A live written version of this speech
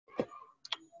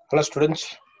Hello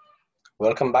students,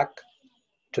 welcome back.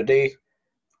 Today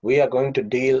we are going to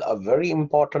deal a very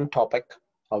important topic,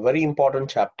 a very important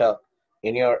chapter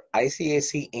in your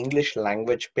ICSE English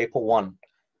Language Paper 1,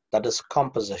 that is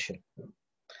composition.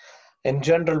 In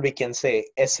general we can say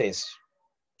essays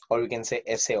or we can say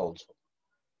essay also.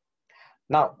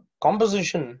 Now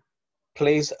composition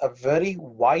plays a very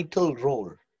vital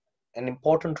role, an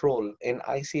important role in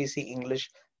ICSE English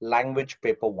Language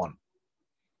Paper 1.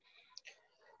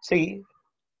 See,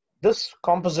 this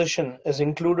composition is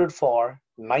included for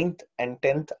 9th and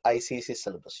 10th ICSE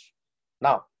syllabus.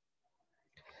 Now,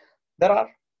 there are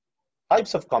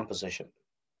types of composition: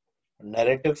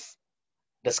 narrative,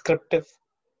 descriptive,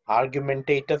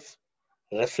 argumentative,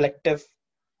 reflective,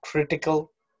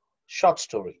 critical, short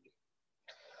story.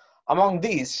 Among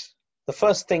these, the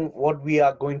first thing what we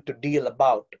are going to deal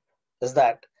about is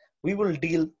that we will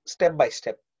deal step by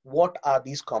step. What are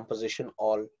these composition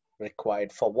all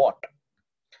required for what?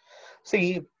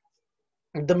 See,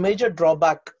 the major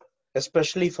drawback,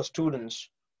 especially for students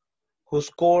who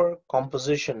score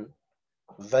composition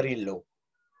very low.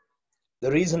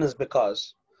 The reason is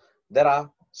because there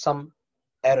are some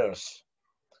errors.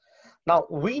 Now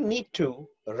we need to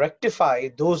rectify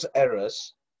those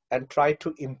errors and try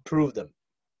to improve them.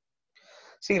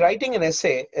 See, writing an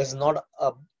essay is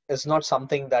not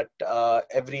something that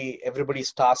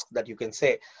everybody's task that you can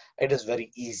say it is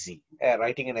very easy.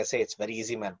 Writing an essay, it's very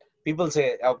easy, man. People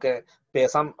say, okay,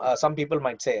 some people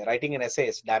might say writing an essay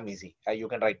is damn easy. You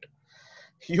can write.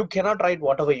 You cannot write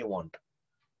whatever you want.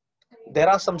 There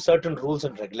are some certain rules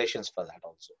and regulations for that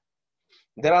also.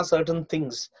 There are certain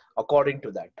things according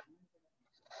to that.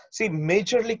 See,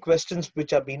 majorly questions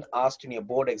which are being asked in your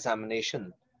board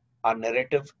examination are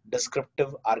narrative,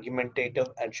 descriptive, argumentative,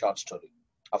 and short story.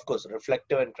 Of course,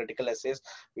 reflective and critical essays,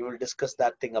 we will discuss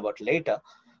that thing about later.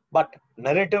 But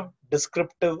narrative,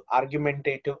 descriptive,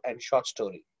 argumentative, and short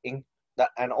story,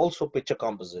 and also picture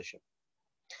composition.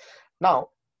 Now,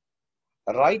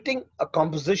 writing a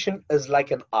composition is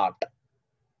like an art.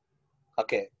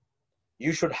 Okay,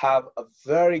 you should have a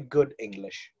very good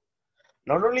English.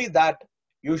 Not only that,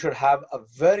 you should have a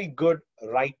very good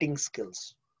writing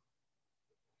skills.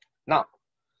 Now,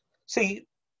 see,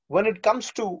 when it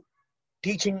comes to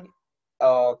teaching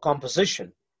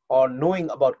composition or knowing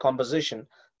about composition,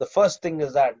 the first thing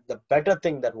is that the better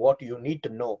thing that what you need to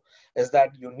know is that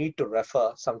you need to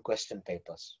refer some question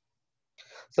papers.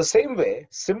 The same way,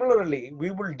 similarly,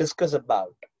 we will discuss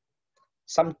about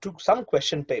some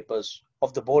question papers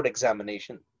of the board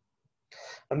examination,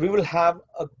 and we will have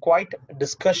a quite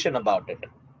discussion about it.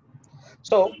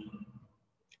 So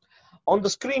on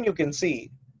the screen you can see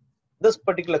this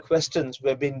particular questions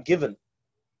were being given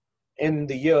in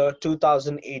the year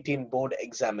 2018 board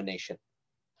examination,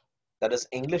 that is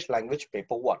English language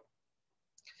paper 1.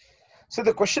 So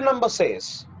the question number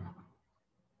says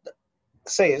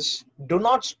do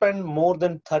not spend more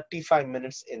than 35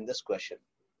 minutes in this question.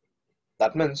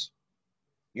 That means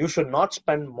you should not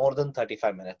spend more than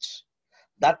 35 minutes.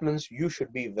 That means you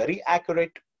should be very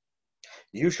accurate.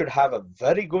 You should have a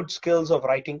very good skills of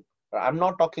writing. I'm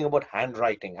not talking about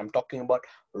handwriting. I'm talking about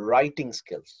writing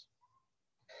skills.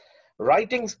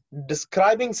 Writing,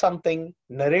 describing something,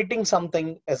 narrating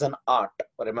something is an art.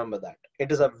 Remember that.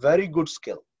 It is a very good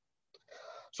skill.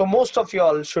 So most of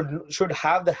y'all should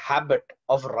have the habit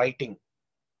of writing.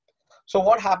 So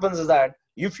what happens is that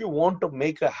if you want to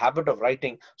make a habit of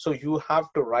writing, so you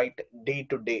have to write day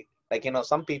to day. Like,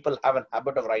 some people have a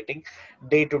habit of writing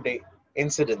day to day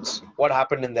incidents, what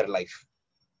happened in their life.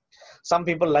 Some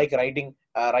people like writing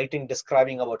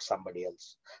describing about somebody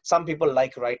else. Some people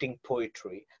like writing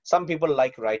poetry. Some people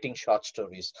like writing short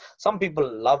stories. Some people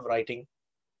love writing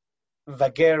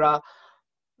vagera,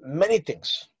 many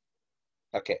things.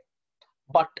 Okay,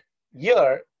 but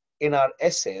here in our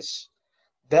essays,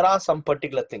 there are some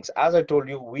particular things. As I told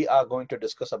you, we are going to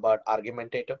discuss about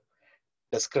argumentative,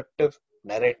 descriptive,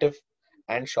 narrative,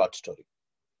 and short story.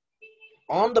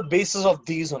 On the basis of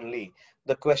these only,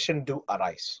 the question do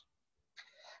arise.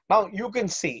 Now you can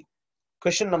see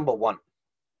question number 1.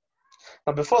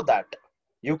 Now before that,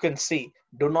 you can see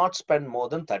do not spend more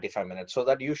than 35 minutes, so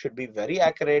that you should be very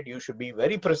accurate, you should be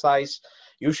very precise,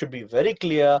 you should be very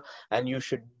clear, and you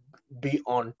should be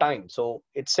on time. So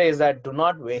it says that do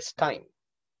not waste time.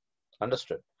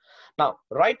 Understood? Now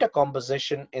write a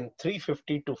composition in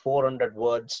 350 to 400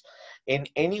 words in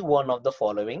any one of the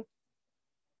following.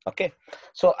 Okay,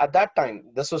 so at that time,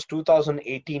 this was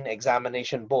 2018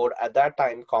 examination board. At that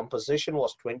time, composition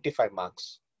was 25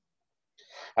 marks.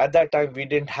 At that time, we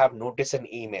didn't have notice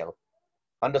and email.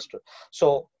 Understood?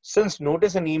 So since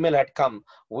notice and email had come,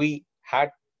 we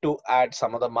had to add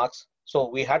some other marks. So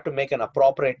we had to make an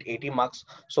appropriate 80 marks.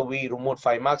 So we removed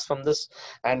 5 marks from this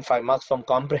and 5 marks from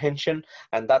comprehension.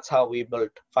 And that's how we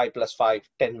built 5 plus 5,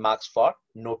 10 marks for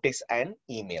notice and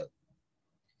email.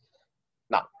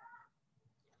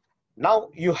 Now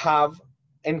you have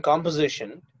in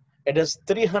composition, it is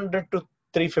 300 to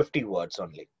 350 words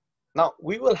only. Now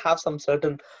we will have some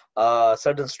certain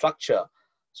structure.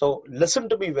 So listen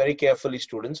to me very carefully,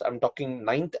 students. I'm talking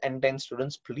 9th and 10th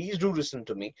students. Please do listen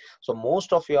to me. So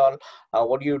most of y'all,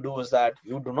 what you do is that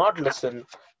you do not listen.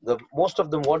 Most of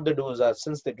them, what they do is that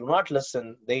since they do not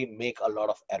listen, they make a lot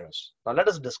of errors. Now let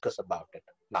us discuss about it.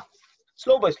 Now,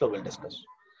 slow by slow, we'll discuss.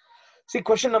 See,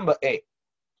 question number A.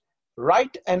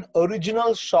 Write an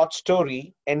original short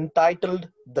story entitled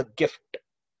The Gift.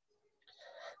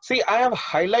 See, I have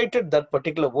highlighted that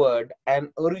particular word,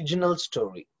 an original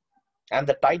story, and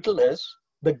the title is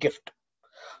The Gift.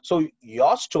 So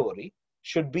your story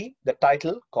should be the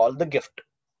title called The Gift.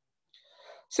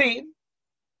 See,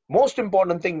 most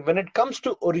important thing, when it comes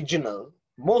to original,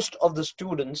 most of the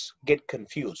students get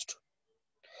confused.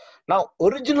 Now,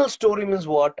 original story means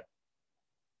what?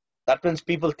 That means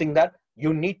people think that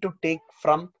you need to take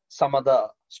from some other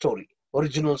story,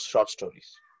 original short stories.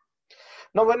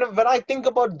 Now, when I think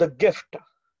about The Gift,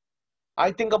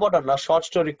 I think about a short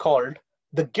story called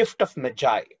The Gift of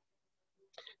Magi,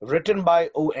 written by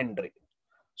O. Henry.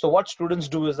 So what students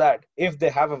do is that if they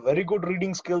have a very good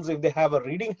reading skills, if they have a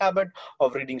reading habit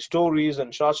of reading stories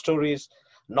and short stories,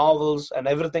 novels and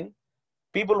everything,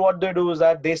 people what they do is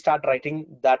that they start writing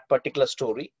that particular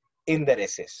story in their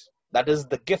essays. That is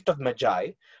The Gift of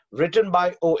Magi, written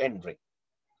by O. Henry.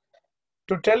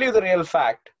 To tell you the real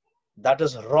fact, that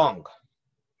is wrong.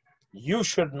 You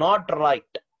should not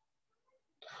write.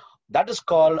 That is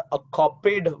called a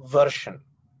copied version.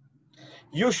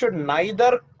 You should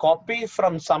neither copy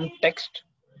from some text,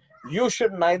 you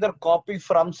should neither copy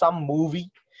from some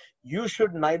movie, you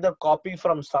should neither copy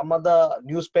from some other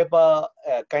newspaper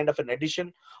kind of an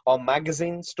edition or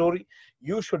magazine story.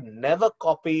 You should never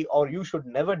copy or you should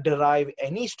never derive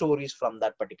any stories from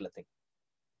that particular thing.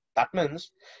 That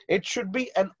means it should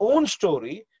be an own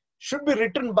story, should be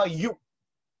written by you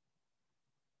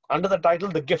under the title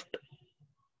The Gift.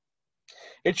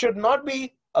 It should not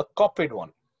be a copied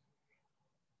one.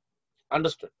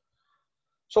 Understood?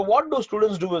 So what do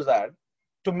students do is that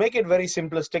to make it very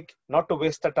simplistic, not to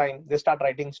waste the time, they start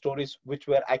writing stories which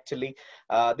were actually,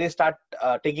 they start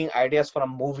taking ideas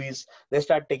from movies, they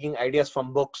start taking ideas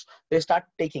from books, they start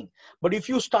taking. But if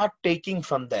you start taking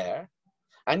from there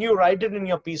and you write it in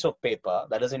your piece of paper,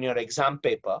 that is in your exam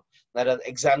paper, that is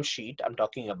exam sheet I'm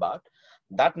talking about,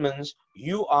 that means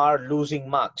you are losing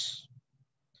marks.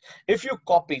 If you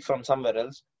copy from somewhere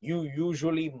else, you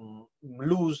usually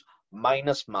lose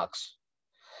minus marks.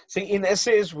 See, in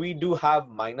essays, we do have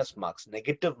minus marks,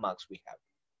 negative marks we have.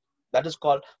 That is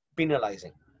called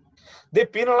penalizing. They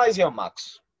penalize your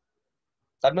marks.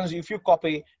 That means if you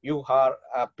copy, you are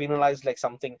penalized like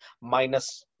something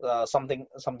minus something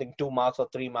 2 marks or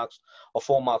 3 marks or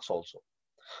 4 marks also.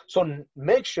 So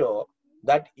make sure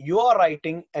that you are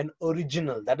writing an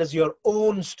original, that is your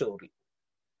own story.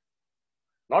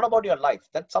 Not about your life.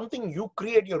 That's something you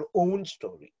create your own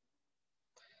story.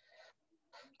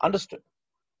 Understood?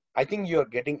 I think you're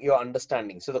getting your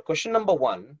understanding. So the question number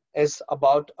 1 is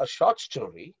about a short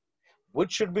story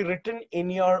which should be written in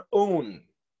your own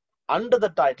under the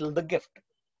title The Gift.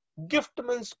 Gift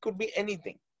means could be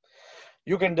anything.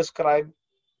 You can describe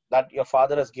that your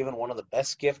father has given one of the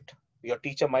best gift, your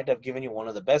teacher might have given you one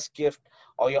of the best gift,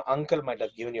 or your uncle might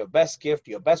have given you a best gift,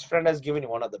 your best friend has given you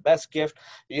one of the best gift.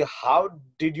 How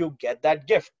did you get that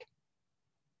gift?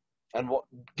 And what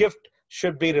gift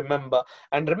should be remember.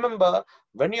 And remember,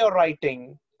 when you're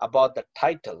writing about the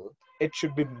title, it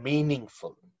should be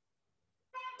meaningful.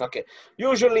 Okay,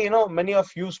 usually, many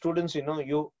of you students,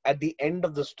 you at the end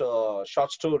of the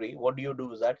short story, what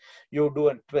do is that you do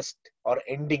a twist or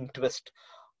ending twist.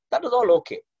 That is all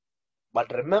okay.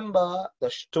 But remember, the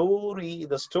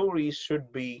story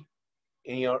should be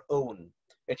in your own.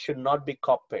 It should not be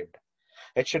copied.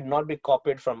 It should not be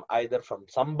copied from either from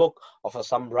some book or from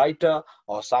some writer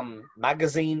or some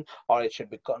magazine, or it should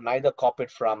be neither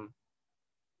copied from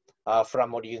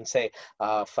what you can say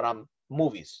from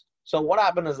movies. So what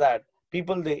happened is that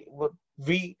people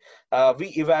we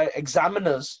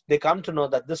examiners, they come to know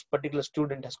that this particular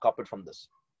student has copied from this.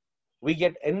 We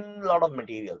get a lot of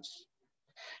materials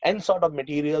and sort of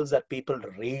materials that people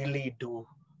really do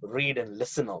read and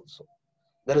listen also.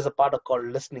 There is a part called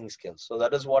listening skills. So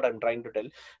that is what I'm trying to tell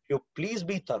you. Please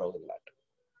be thorough in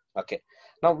that. Okay.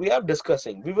 Now we are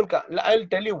discussing. I'll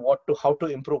tell you how to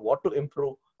improve,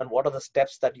 and what are the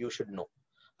steps that you should know.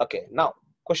 Okay. Now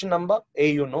Question number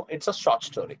A, you know, it's a short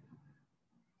story.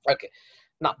 Okay.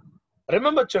 Now,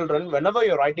 remember children, whenever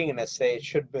you're writing an essay, it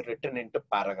should be written into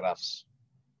paragraphs.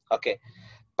 Okay.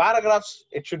 Paragraphs,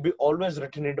 it should be always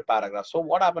written into paragraphs. So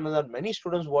what happens is that many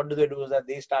students, what do they do is that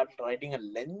they start writing a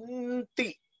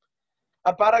lengthy,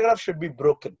 a paragraph should be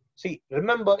broken. See,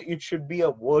 remember, it should be a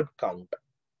word count.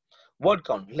 Word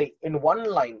count, like in one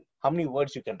line, how many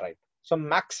words you can write? So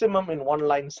maximum in one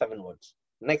line, 7 words.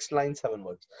 Next line, 7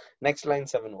 words. Next line,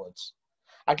 7 words.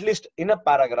 At least in a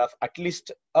paragraph, at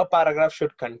least a paragraph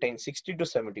should contain 60 to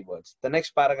 70 words. The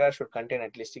next paragraph should contain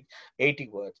at least 80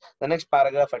 words. The next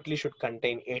paragraph at least should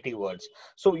contain 80 words.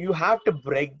 So you have to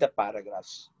break the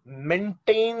paragraphs.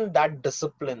 Maintain that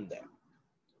discipline there.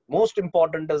 Most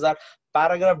important is that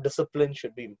paragraph discipline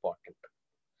should be important.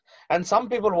 And some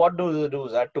people, what do they do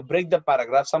is that to break the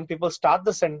paragraph, some people start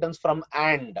the sentence from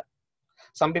and.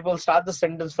 Some people start the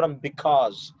sentence from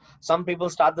because. Some people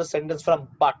start the sentence from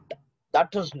but.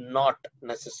 That is not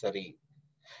necessary.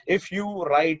 If you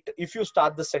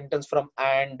start the sentence from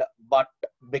and, but,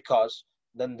 because,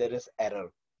 then there is error.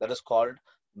 That is called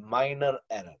minor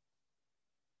error.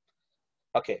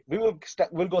 Okay, we'll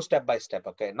go step by step.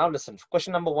 Okay, now listen.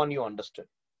 Question number 1, you understood.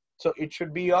 So it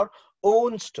should be your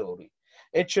own story.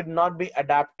 It should not be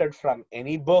adapted from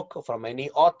any book, from any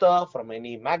author, from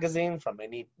any magazine, from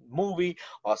any movie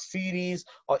or series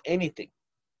or anything.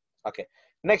 Okay,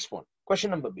 next one.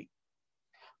 Question number B.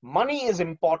 Money is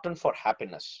important for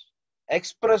happiness.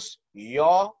 Express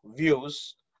your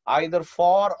views either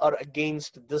for or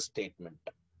against this statement.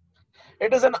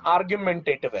 It is an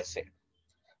argumentative essay.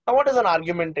 Now, what is an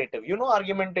argumentative? You know,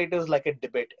 argumentative is like a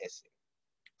debate essay,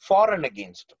 for and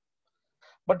against.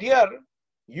 But here,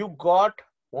 you got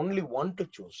only one to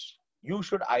choose. You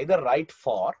should either write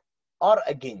for or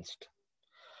against.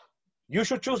 You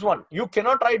should choose one. You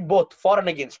cannot write both for and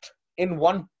against in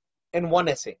one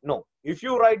essay. No. If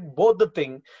you write both the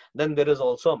thing, then there is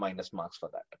also a minus marks for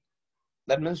that.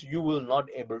 That means you will not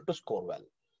able to score well.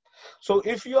 So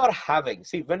if you are having,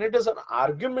 see, when it is an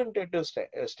argumentative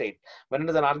when it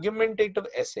is an argumentative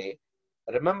essay,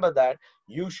 remember that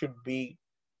you should be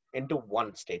into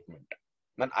one statement,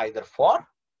 then either for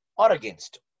or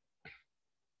against.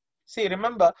 See,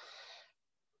 remember,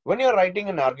 when you're writing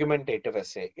an argumentative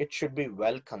essay, it should be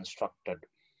well constructed.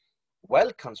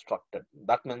 Well constructed.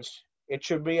 That means it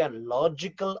should be a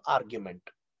logical argument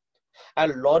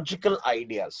and logical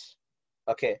ideas.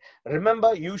 Okay.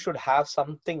 Remember, you should have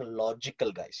something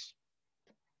logical, guys.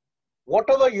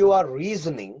 Whatever you are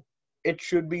reasoning, it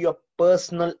should be your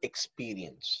personal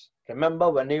experience. Remember,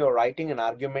 when you're writing an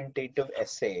argumentative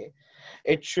essay,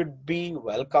 it should be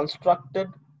well constructed.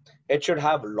 It should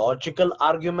have logical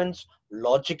arguments,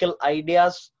 logical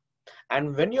ideas.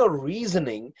 And when you're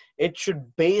reasoning, it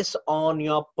should base on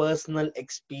your personal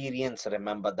experience.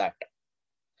 Remember that.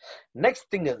 Next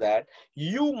thing is that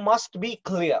you must be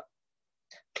clear.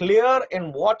 Clear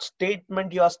in what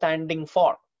statement you are standing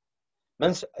for.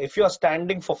 Means if you are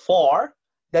standing for,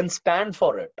 then stand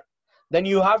for it. Then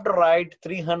you have to write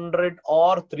 300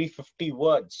 or 350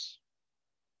 words.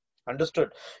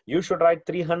 Understood? You should write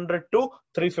 300 to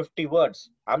 350 words.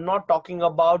 I'm not talking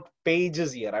about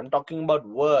pages here. I'm talking about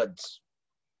words.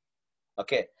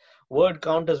 Okay. Word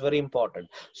count is very important.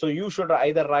 So you should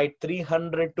either write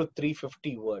 300 to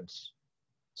 350 words.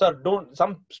 Sir,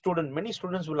 many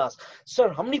students will ask, sir,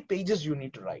 how many pages you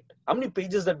need to write? How many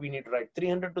pages that we need to write?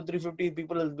 300 to 350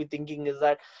 people will be thinking is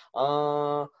that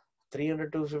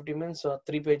 300 to 50 means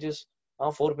 3 pages,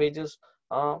 4 pages,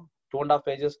 2.5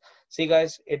 pages. See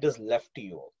guys, it is left to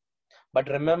you. But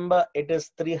remember, it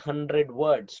is 300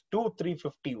 words to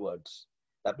 350 words.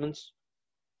 That means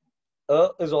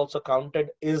is also counted,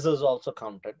 is also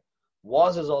counted,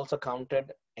 was is also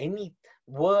counted. Any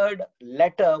word,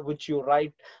 letter which you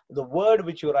write, the word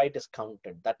which you write is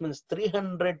counted. That means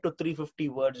 300 to 350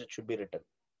 words it should be written.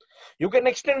 You can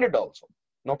extend it also,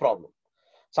 no problem.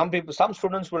 Some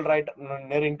students will write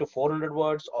nearing to 400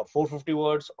 words or 450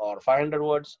 words or 500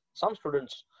 words. Some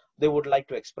students, they would like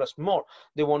to express more.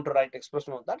 They want to express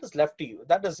more. That is left to you.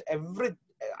 That is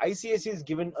ICSE is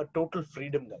given a total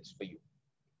freedom, guys, for you.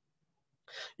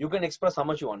 You can express how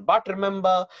much you want. But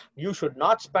remember, you should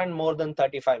not spend more than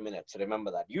 35 minutes. Remember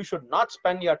that. You should not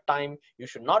spend your time. You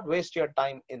should not waste your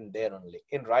time in there only,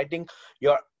 in writing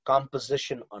your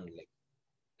composition only.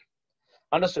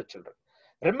 Understood, children?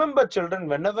 Remember, children,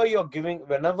 whenever you're giving,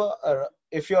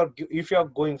 if you're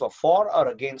going for or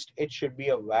against, it should be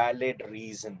a valid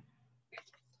reason.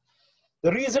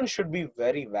 The reason should be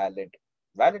very valid.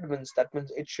 Valid means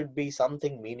it should be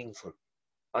something meaningful.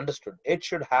 Understood? It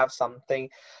should have something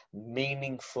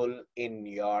meaningful in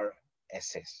your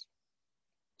essays.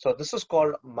 So this is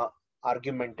called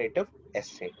argumentative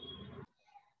essay.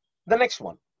 The next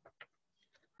one.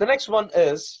 The next one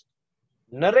is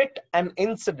narrate an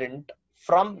incident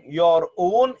from your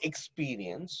own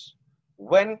experience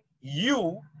when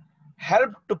you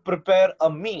helped to prepare a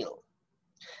meal.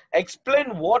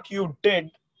 Explain what you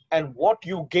did and what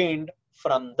you gained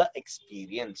from the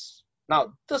experience.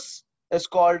 Now, this is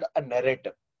called a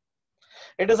narrative.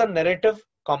 It is a narrative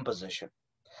composition.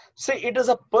 See, it is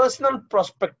a personal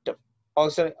perspective.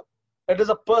 Also, it is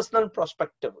a personal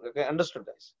perspective. Okay, understood,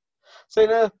 guys?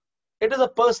 So, it is a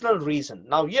personal reason.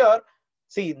 Now, here,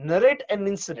 see, narrate an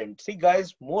incident. See,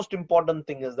 guys, most important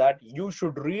thing is that you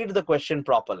should read the question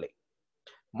properly.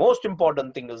 Most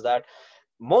important thing is that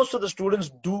most of the students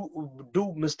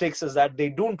do mistakes is that they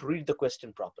don't read the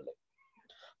question properly.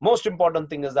 Most important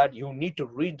thing is that you need to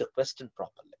read the question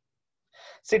properly.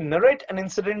 See, narrate an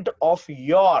incident of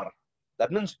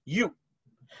that means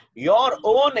your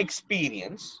own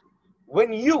experience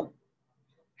when you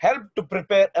help to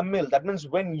prepare a meal. That means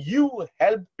when you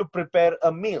help to prepare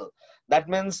a meal, that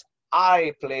means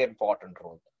I play an important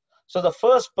role. So the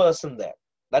first person there,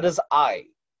 that is I,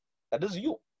 that is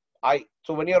you. I.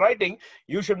 So when you're writing,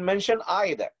 you should mention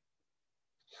I there.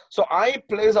 So I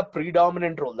plays a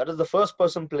predominant role. That is the first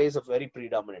person plays a very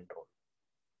predominant role.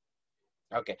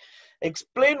 Okay.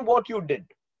 Explain what you did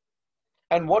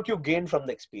and what you gained from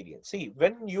the experience. See,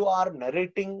 when you are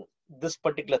narrating this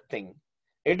particular thing,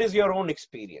 it is your own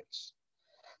experience.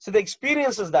 So the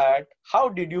experience is that how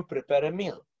did you prepare a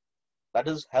meal? That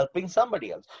is helping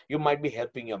somebody else. You might be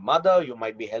helping your mother, you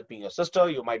might be helping your sister,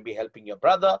 you might be helping your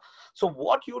brother. So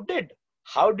what you did,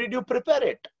 how did you prepare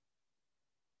it?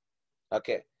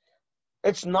 Okay.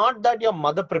 It's not that your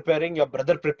mother preparing, your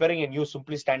brother preparing, and you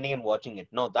simply standing and watching it.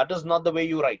 No, that is not the way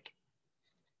you write.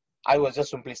 I was just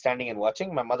simply standing and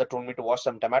watching. My mother told me to wash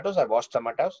some tomatoes. I washed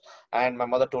tomatoes, and my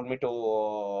mother told me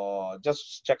to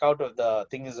just check out if the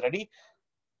thing is ready.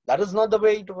 That is not the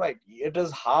way to write. It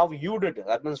is how you did it.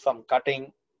 That means from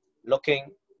cutting,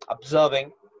 looking,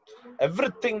 observing,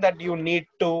 everything that you need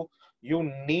to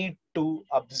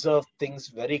observe things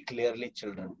very clearly,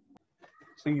 children.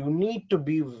 So you need to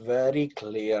be very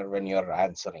clear when you're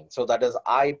answering. So that is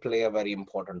I play a very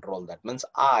important role. That means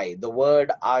I, the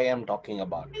word I am talking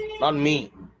about, not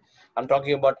me. I'm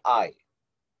talking about I.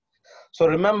 So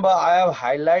remember, I have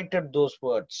highlighted those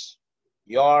words.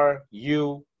 Your,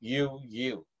 you.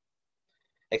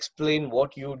 Explain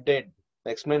what you did.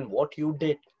 Explain what you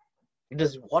did. It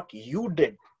is what you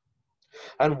did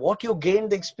and what you gained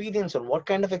the experience on, what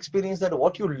kind of experience that,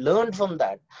 what you learned from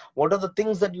that, what are the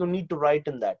things that you need to write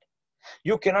in that.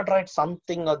 You cannot write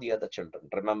something or the other, children.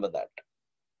 Remember that.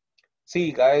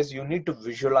 See, guys, you need to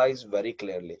visualize very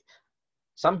clearly.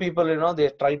 Some people, they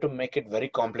try to make it very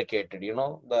complicated.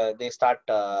 They start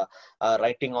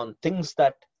writing on things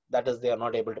that is they are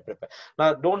not able to prepare.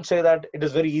 Now, don't say that it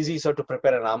is very easy, sir, to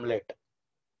prepare an omelette.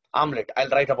 I'll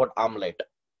write about omelette.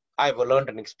 I've learned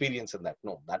an experience in that.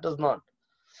 No, that is not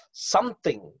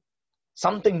something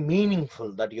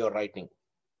meaningful that you're writing.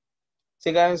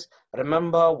 See, guys,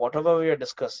 remember whatever we are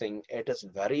discussing, it is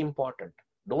very important.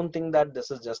 Don't think that this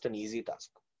is just an easy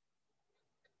task.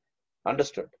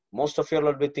 Understood? Most of you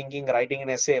will be thinking writing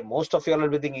an essay. Most of you will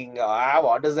be thinking,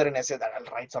 what is there in essay that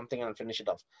I'll write something and I'll finish it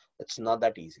off. It's not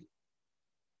that easy.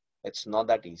 It's not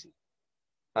that easy.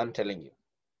 I'm telling you.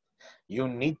 You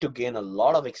need to gain a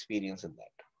lot of experience in that.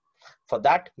 For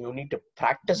that, you need to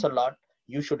practice a lot.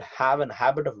 You should have a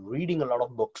habit of reading a lot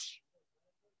of books.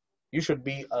 You should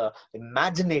be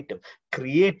imaginative,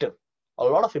 creative. A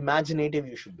lot of imaginative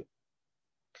you should be.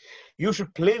 You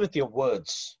should play with your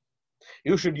words.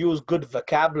 You should use good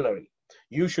vocabulary.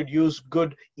 You should use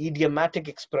good idiomatic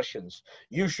expressions.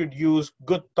 You should use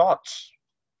good thoughts,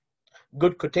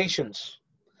 good quotations,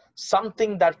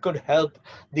 something that could help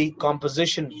the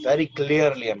composition very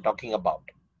clearly I'm talking about.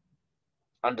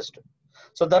 Understood?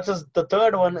 So that is the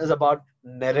third one, is about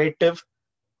narrative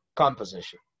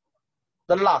composition.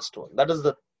 The last one, that is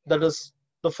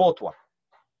the fourth one.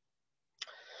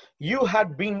 You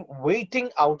had been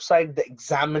waiting outside the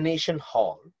examination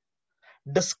hall.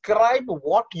 Describe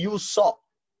what you saw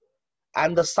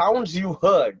and the sounds you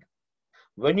heard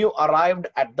when you arrived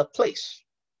at the place.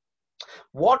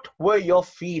 What were your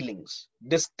feelings?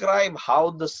 Describe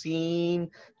how the scene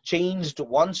changed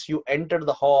once you entered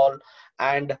the hall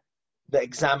and the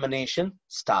examination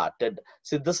started.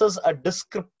 See, this is a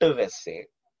descriptive essay.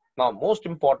 Now, most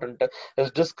important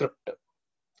is descriptive.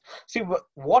 See,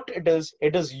 what it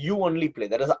is you only play.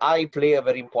 That is, I play a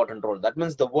very important role. That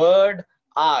means the word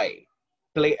I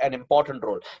play an important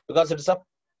role because it is a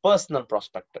personal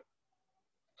perspective.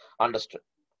 Understood?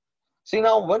 See,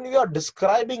 now when you are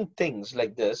describing things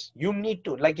like this, you need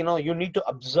to, you need to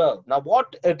observe. Now,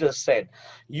 what it is said,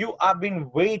 you have been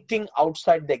waiting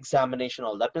outside the examination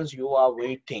hall. That means you are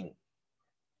waiting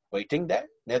there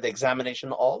near the examination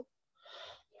hall.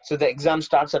 So the exam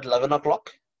starts at 11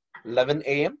 o'clock, 11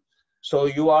 a.m. So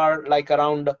you are like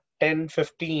around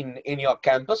 10:15 in your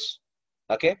campus.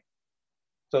 Okay.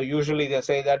 So usually they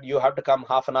say that you have to come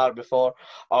half an hour before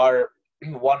or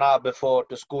 1 hour before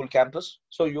to school campus.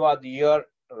 So you are here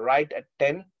right at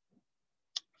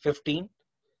 10:15.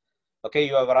 Okay,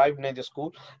 you have arrived near the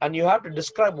school and you have to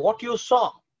describe what you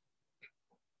saw,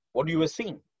 what you were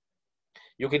seeing.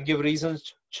 You can give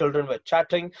reasons. Children were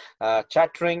chattering,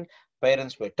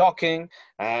 parents were talking,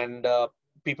 and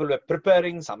people were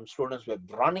preparing. Some students were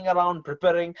running around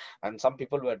preparing, and some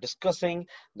people were discussing.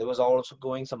 There was also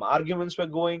going, some arguments were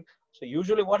going. So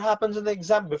usually what happens in the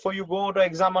exam, before you go to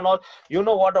exam and all, you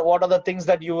know what are the things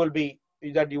that you will be,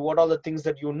 what are the things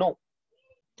that you know.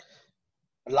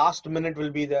 Last minute will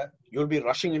be there. You'll be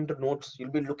rushing into notes. You'll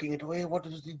be looking at, hey, what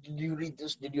is it? Did you read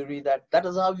this? Did you read that? That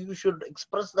is how you should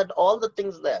express that, all the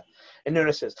things there in your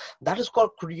essays. That is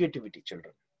called creativity,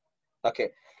 children.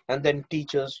 Okay. And then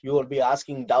teachers, you will be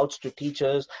asking doubts to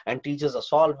teachers and teachers are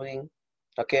solving.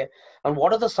 Okay. And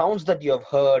what are the sounds that you have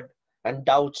heard, and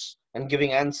doubts, and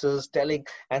giving answers, telling,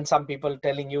 and some people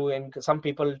telling you, and some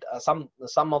people,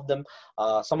 some of them,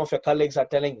 some of your colleagues are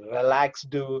telling, relax,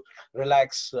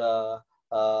 relax,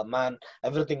 man,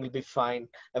 everything will be fine,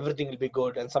 everything will be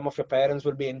good. And some of your parents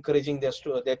will be encouraging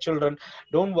their children,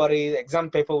 don't worry, the exam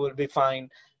paper will be fine.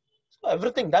 So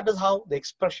everything, that is how the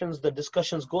expressions, the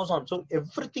discussions goes on. So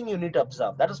everything you need to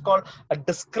observe, that is called a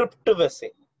descriptive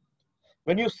essay.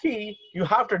 When you see, you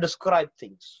have to describe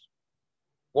things.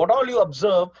 What all you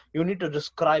observe, you need to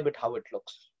describe it how it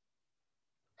looks.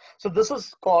 So this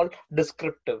is called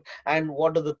descriptive. And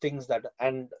what are the things that,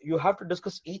 and you have to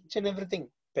discuss each and everything.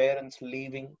 Parents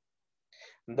leaving,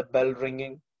 the bell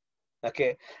ringing,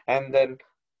 okay, and then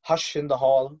hush in the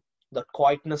hall, the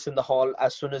quietness in the hall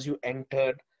as soon as you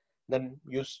entered. Then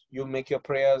you make your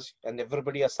prayers and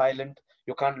everybody are silent,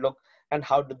 you can't look, and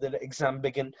how did the exam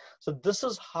begin. So this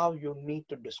is how you need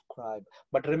to describe.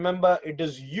 But remember, it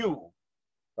is you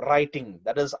writing,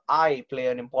 that is I play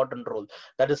an important role.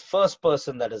 That is first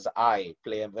person, that is I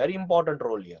play a very important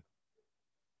role here.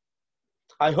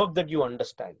 I hope that you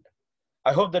understand.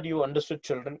 I hope that you understood,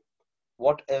 children,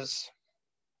 what is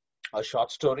a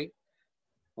short story,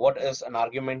 what is an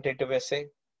argumentative essay.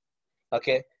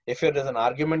 Okay, if it is an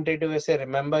argumentative essay,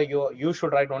 remember, you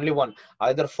should write only one,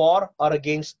 either for or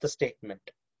against the statement.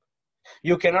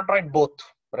 You cannot write both.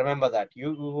 Remember that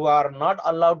you are not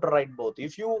allowed to write both.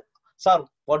 If you, sir,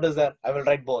 what is there, I will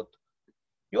write both,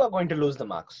 you are going to lose the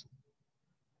marks.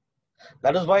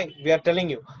 That is why we are telling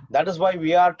you, that is why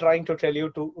we are trying to tell you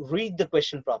to read the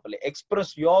question properly,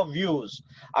 express your views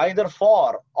either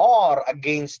for or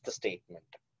against the statement.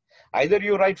 Either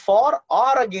you write for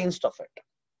or against of it.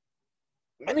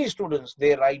 Many students,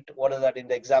 they write, what is that, in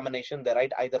the examination they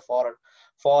write either for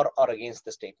or against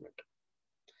the statement.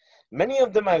 Many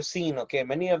of them I've seen, okay,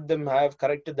 many of them have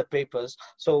corrected the papers.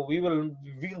 So we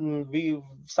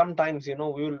sometimes, we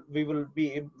will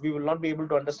not be able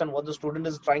to understand what the student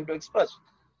is trying to express.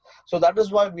 So that is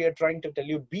why we are trying to tell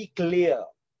you, be clear,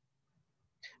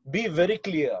 be very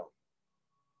clear.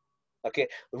 Okay,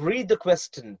 read the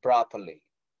question properly,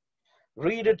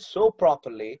 read it so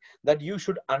properly that you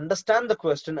should understand the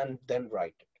question and then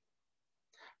write it.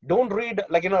 Don't read,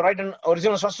 write an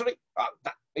original short story.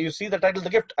 You see the title, The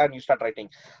Gift, and you start writing.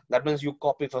 That means you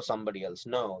copy for somebody else.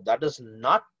 No, that is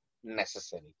not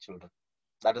necessary, children.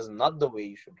 That is not the way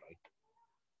you should write.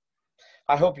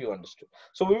 I hope you understood.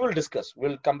 So we will discuss.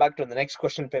 We'll come back to the next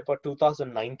question paper,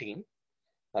 2019.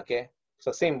 Okay.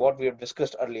 So same what we have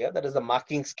discussed earlier. That is the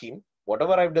marking scheme.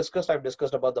 Whatever I've discussed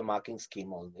about the marking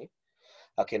scheme only.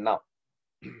 Okay. Now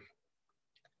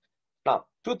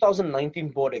 2019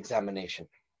 board examination.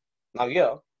 Now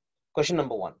here, question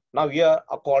number one. Now here,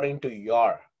 according to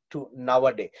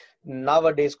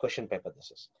nowadays question paper,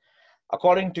 this is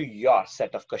according to your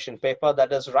set of question paper,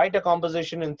 that is, write a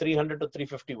composition in 300 to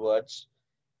 350 words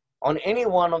on any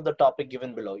one of the topic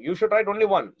given below. You should write only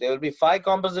one. There will be 5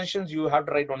 compositions. You have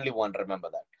to write only one. Remember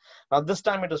that. Now this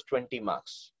time it is 20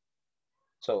 marks.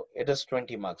 So it is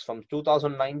 20 marks. From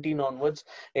 2019 onwards,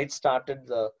 it started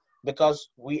because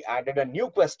we added a new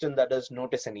question, that is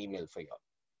notice and email for you.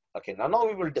 Okay, now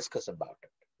we will discuss about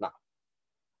it. Now,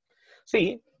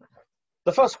 see,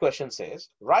 the first question says,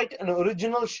 write an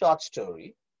original short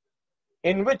story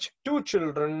in which 2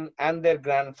 children and their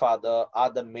grandfather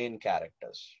are the main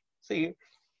characters. See,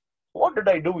 what did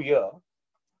I do here?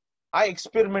 I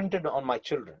experimented on my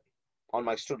children. on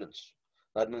my students.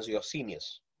 That means your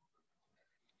seniors.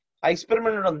 I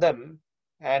experimented on them,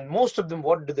 and most of them,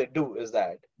 what do they do is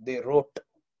that they wrote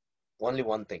only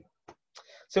one thing.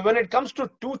 So when it comes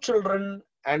to two children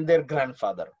and their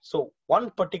grandfather, so one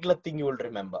particular thing you will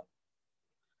remember.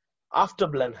 After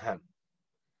Blenheim,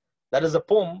 that is a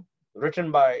poem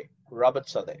written by Robert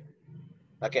Southey.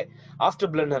 Okay, After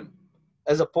Blenheim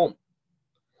is a poem.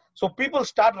 So people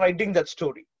start writing that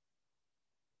story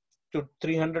to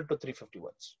 300 to 350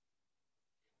 words.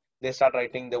 They start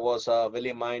writing. There was a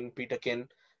Williamine Peterkin,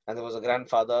 and there was a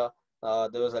grandfather.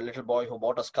 There was a little boy who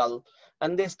bought a skull,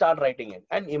 and they start writing it.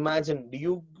 And imagine, do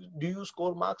you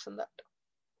score marks in that?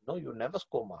 No, you never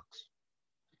score marks.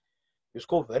 You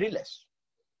score very less.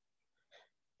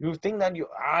 You think that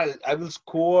I will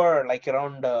score like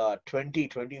around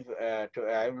 20,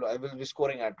 I will be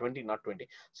scoring at 20, not 20.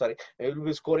 Sorry, I will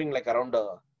be scoring like around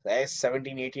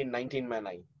 17, 18, 19 man.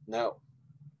 No,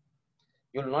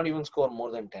 you will not even score more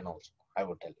than 10 also, I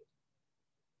would tell you.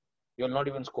 You will not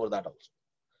even score that also.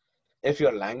 If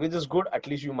your language is good, at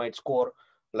least you might score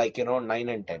like 9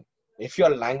 and 10. If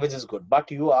your language is good, but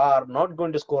you are not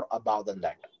going to score above than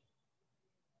that.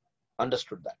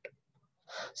 Understood that?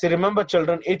 See, remember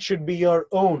children, it should be your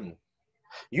own.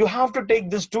 You have to take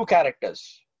these two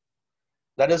characters,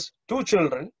 that is two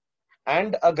children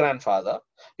and a grandfather.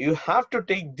 You have to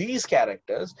take these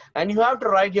characters and you have to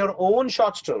write your own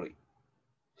short story.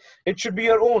 It should be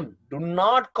your own. Do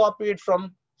not copy it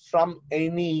from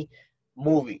any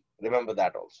movie. Remember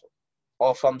that also.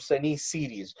 Or from any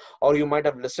series. Or you might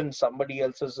have listened somebody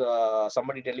else's,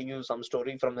 somebody telling you some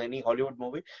story from any Hollywood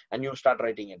movie and you start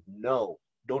writing it. No,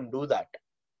 don't do that.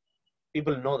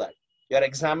 People know that. Your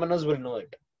examiners will know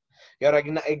it. Your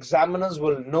examiners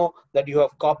will know that you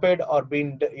have copied or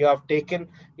you're taking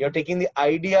the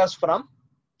ideas from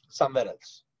somewhere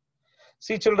else.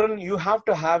 See, children, you have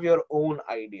to have your own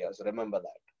ideas. Remember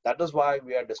that. That is why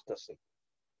we are discussing.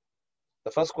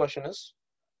 The first question is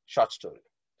short story.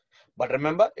 But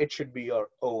remember, it should be your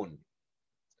own.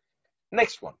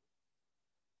 Next one.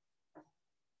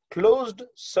 Closed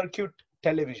circuit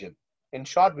television. In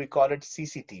short, we call it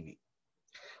CCTV.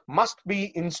 Must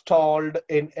be installed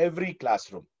in every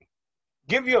classroom.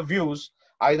 Give your views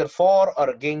either for or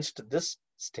against this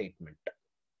statement.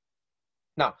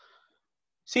 Now,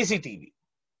 CCTV.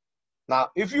 Now,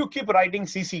 if you keep writing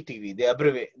CCTV,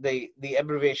 the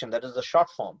abbreviation, that is the short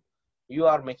form, you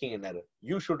are making an error.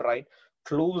 You should write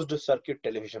closed circuit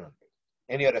television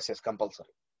in your essays, compulsory.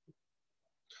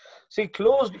 See,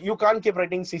 closed, you can't keep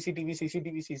writing CCTV,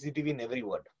 CCTV, CCTV in every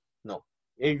word. No.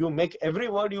 You make every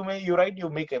word you write, you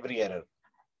make every error.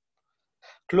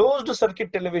 Closed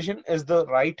circuit television is the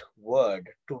right word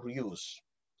to use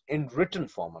in written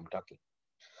form, I'm talking.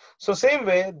 So same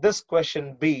way, this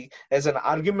question B is an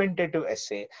argumentative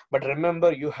essay, but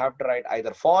remember you have to write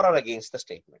either for or against the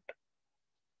statement.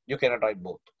 You cannot write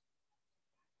both.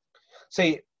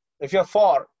 See, if you're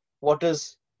for, what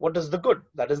is the good?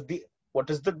 What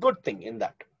is the good thing in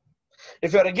that?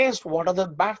 If you're against, what are the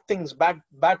bad things, bad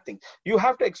things? You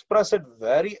have to express it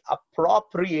very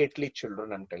appropriately,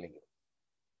 children, I'm telling you.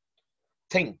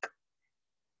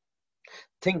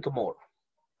 Think more.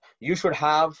 You should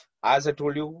have, as I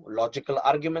told you, logical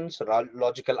arguments,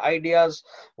 logical ideas,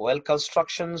 well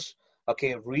constructions.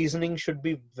 Okay, reasoning should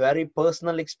be very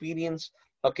personal experience.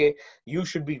 Okay, you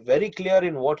should be very clear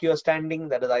in what you are standing,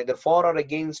 that is either for or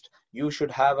against. You should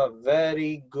have a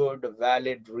very good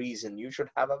valid reason. You should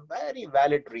have a very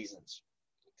valid reasons.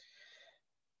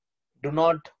 Do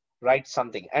not write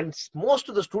something. And most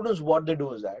of the students, what they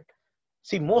do is that,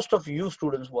 see, most of you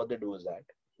students, what they do is that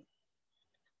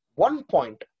one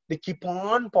point, they keep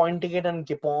on pointing it and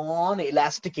keep on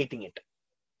elasticating it.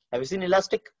 Have you seen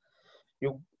elastic?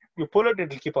 You pull it,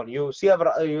 it'll keep on. You've seen a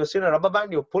rubber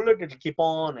band, you pull it, it'll keep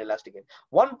on elasticating.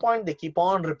 One point, they keep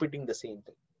on repeating the same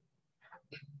thing.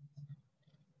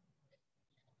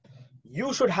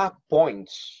 You should have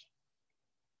points.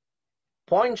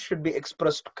 Points should be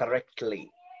expressed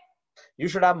correctly. You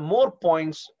should have more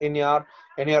points in your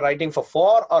writing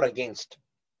for or against.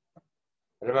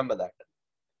 Remember that.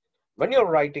 When you're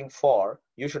writing for,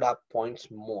 you should have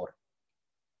points more.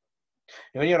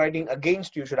 When you're writing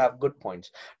against, you should have good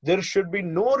points. There should be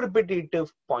no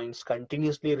repetitive points,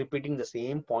 continuously repeating the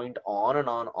same point on and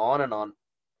on.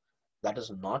 That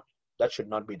should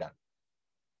not be done.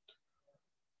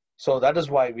 So that is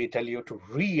why we tell you to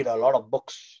read a lot of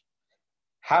books.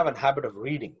 Have a habit of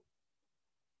reading.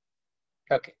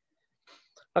 Okay.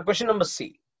 Now question number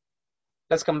C.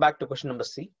 Let's come back to question number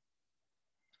C.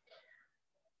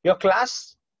 Your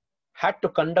class had to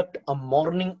conduct a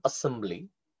morning assembly.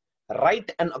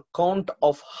 Write an account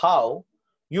of how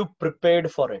you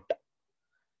prepared for it,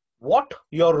 what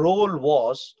your role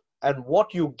was, and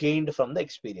what you gained from the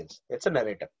experience. It's a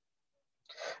narrative.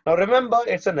 Now remember,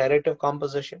 it's a narrative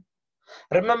composition.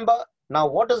 Remember, now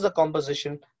what is the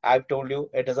composition? I've told you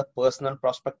it is a personal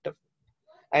perspective.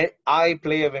 And I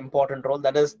play an important role.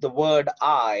 That is, the word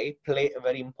I play a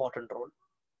very important role.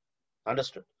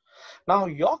 Understood? Now,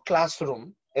 your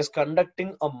classroom is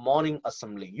conducting a morning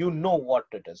assembly. You know what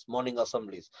it is, morning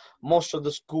assemblies. Most of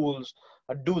the schools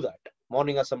do that,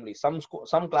 morning assembly. Some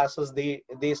classes,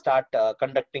 they start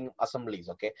conducting assemblies,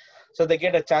 okay? So they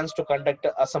get a chance to conduct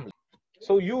an assembly.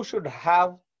 So you should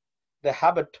have the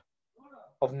habit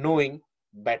of knowing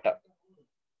better.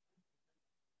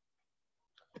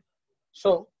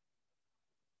 So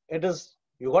it is,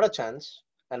 you got a chance,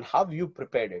 and how you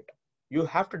prepared it. You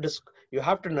have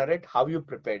to narrate how you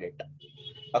prepared it.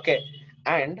 Okay,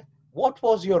 and what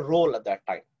was your role at that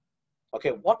time?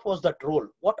 Okay, what was that role?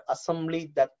 What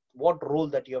assembly that? What role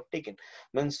that you have taken?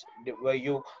 Means were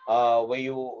you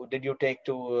did you take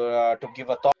to give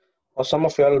a thought? Or some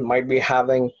of y'all might be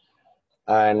having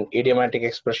an idiomatic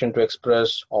expression to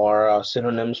express, or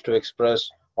synonyms to express,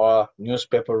 or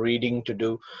newspaper reading to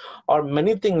do, or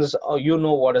many things. You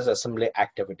know what is assembly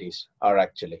activities are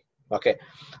actually. Okay,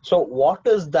 so what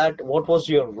is that? What was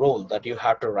your role that you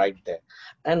had to write there,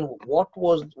 and what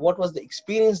was the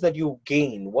experience that you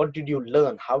gained? What did you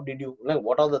learn? How did you learn?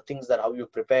 What are the things that how you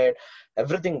prepared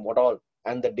everything? What all?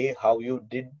 And the day how you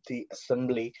did the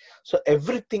assembly. So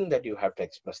everything that you have to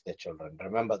express the children,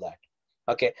 remember that.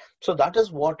 Okay, so that is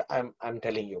what I'm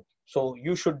telling you. So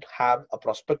you should have a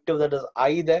perspective that is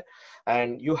I there,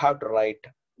 and you have to write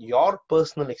your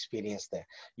personal experience there.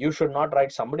 You should not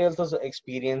write somebody else's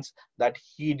experience, that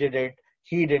he did it,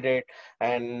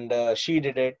 and she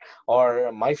did it,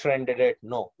 or my friend did it.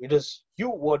 No, it is you,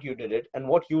 what you did it and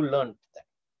what you learned there.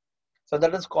 So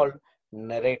that is called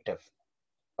narrative.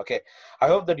 Okay, I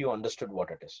hope that you understood what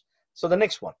it is. So the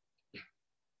next one,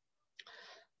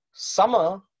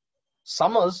 summer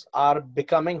summers are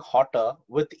becoming hotter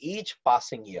with each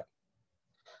passing year.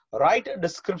 Write a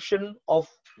description of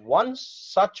one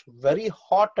such very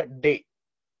hot day.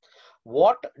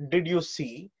 What did you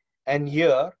see and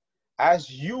hear as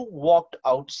you walked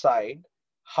outside?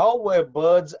 How were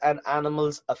birds and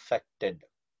animals affected?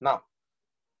 Now,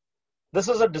 this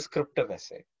is a descriptive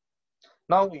essay.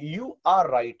 Now, you are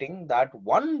writing that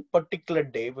one particular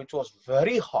day which was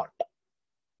very hot.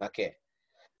 Okay.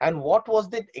 And what was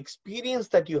the experience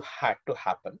that you had to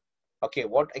happen? Okay.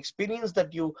 What experience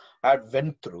that you had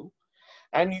went through?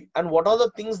 And what are the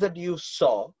things that you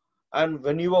saw, and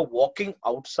when you were walking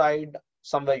outside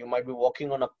somewhere, you might be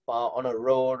walking on a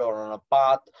road, or on a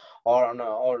path, or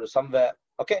or somewhere.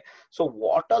 Okay, so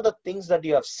what are the things that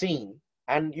you have seen,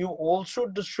 and you also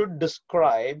should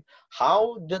describe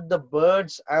how did the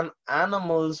birds and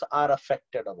animals are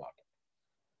affected about it.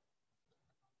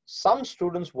 Some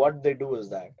students, what they do is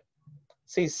that,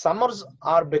 see, summers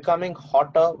are becoming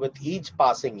hotter with each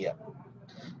passing year.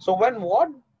 So when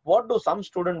what do some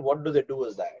students, what do they do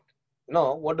is that,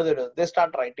 what do? They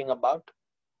start writing about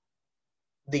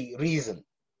the reason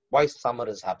why summer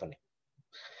is happening.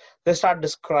 They start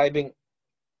describing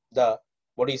the,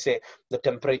 what do you say, the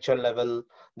temperature level.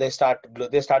 They start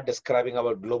describing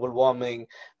about global warming,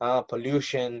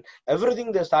 pollution,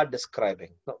 everything they start describing.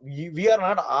 No, we are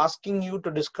not asking you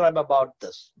to describe about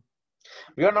this.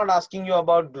 We are not asking you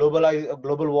about global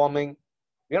warming.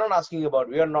 We are not talking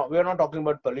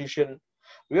about pollution.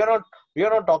 We are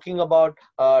not talking about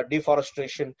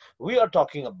deforestation. We are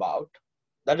talking about,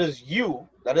 that is you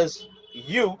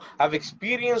have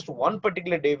experienced one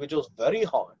particular day which was very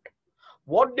hot.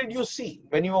 What did you see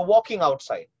when you were walking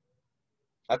outside?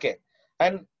 Okay,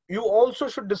 and you also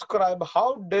should describe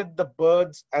how did the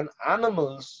birds and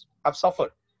animals have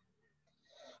suffered.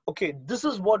 Okay, this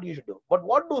is what you should do. But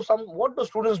what do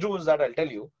students do is that, I'll tell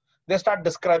you, they start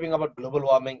describing about global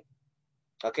warming.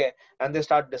 Okay, and they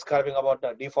start describing about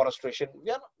deforestation.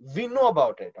 We know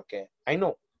about it. Okay, I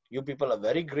know you people are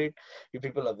very great, you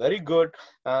people are very good,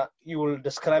 you will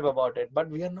describe about it, but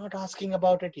we are not asking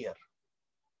about it here.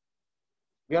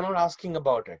 We are not asking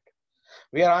about it.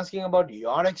 We are asking about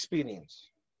your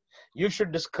experience. You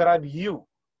should describe you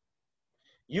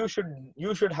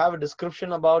should have a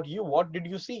description about you. What did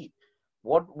you see?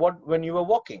 What when you were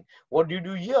walking? What did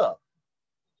you hear?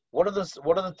 What are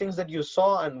the things that you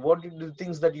saw, and what are the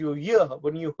things that you hear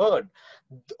when you heard?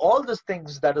 All these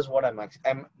things, that is what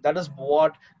that is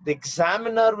what the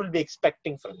examiner will be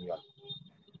expecting from you.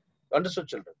 Understood,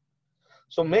 children?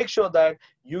 So make sure that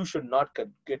you should not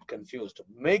get confused.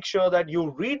 Make sure that you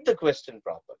read the question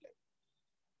properly.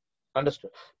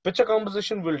 Understood. Picture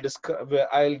composition will discuss.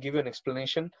 I'll give you an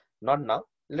explanation. Not now.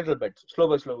 Little bit. Slow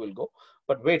by slow we'll go.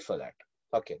 But wait for that.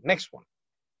 Okay. Next one.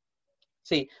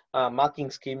 See,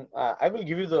 marking scheme. I will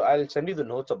give you the. I'll send you the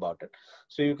notes about it,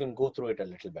 so you can go through it a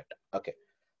little bit. Okay.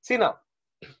 See now,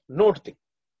 note thing.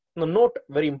 Now, note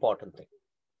very important thing.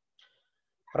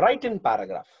 Write in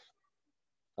paragraph.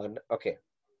 Okay.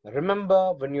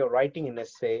 Remember, when you're writing an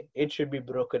essay, it should be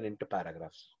broken into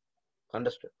paragraphs.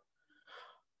 Understood?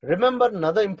 Remember,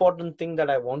 another important thing that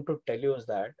I want to tell you is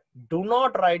that do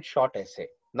not write short essay.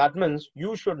 That means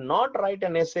you should not write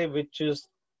an essay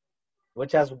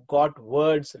which has got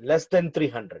words less than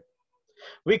 300.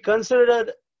 We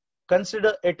consider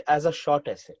it as a short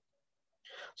essay.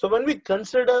 So when we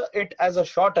consider it as a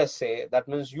short essay, that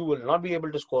means you will not be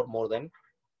able to score more than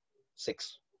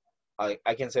 6.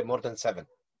 I can say more than 7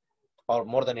 or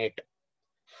more than 8.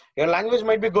 Your language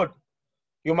might be good.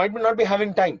 You might not be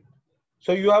having time.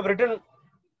 So you have written,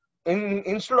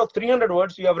 instead of 300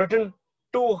 words, you have written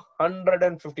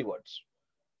 250 words.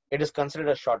 It is considered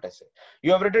a short essay.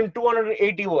 You have written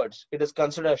 280 words. It is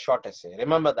considered a short essay.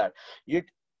 Remember that.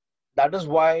 That is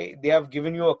why they have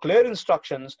given you a clear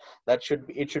instructions that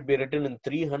it should be written in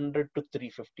 300 to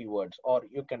 350 words, or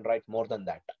you can write more than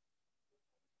that.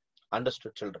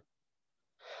 Understood, children?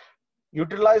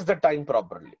 Utilize the time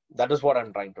properly. That is what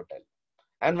I'm trying to tell.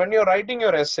 And when you're writing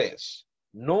your essays,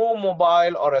 no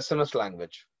mobile or SMS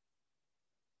language.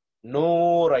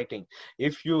 No writing.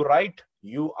 If you write,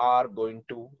 you are going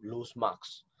to lose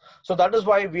marks. So that is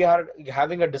why we are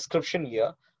having a description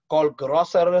here called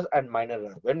gross errors and minor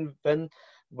error.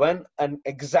 When an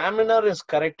examiner is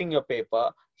correcting your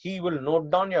paper, he will note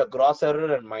down your gross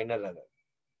error and minor error.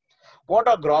 What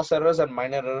are gross errors and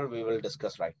minor error? We will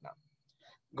discuss right now.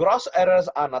 Gross errors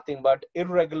are nothing but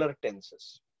irregular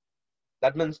tenses.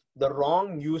 That means the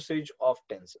wrong usage of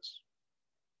tenses.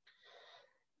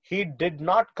 He did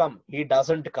not come. He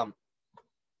doesn't come.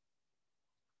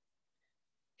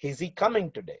 Is he coming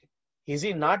today? Is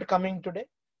he not coming today?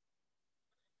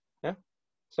 Yeah?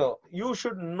 So you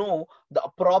should know the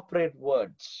appropriate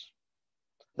words.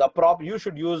 You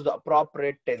should use the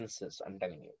appropriate tenses, I'm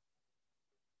telling you.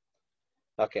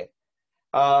 Okay.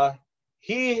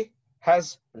 He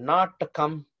has not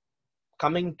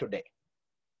coming today.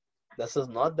 This is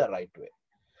not the right way.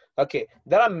 Okay.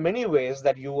 There are many ways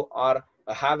that you are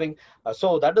having.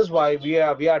 So that is why we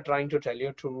are trying to tell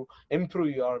you to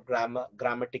improve your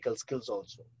grammatical skills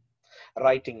also.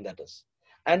 Writing, that is,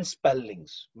 and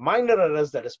spellings, minor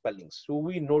errors, that is spellings. So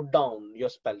we note down your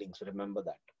spellings, remember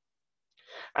that.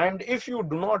 And if you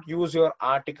do not use your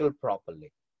article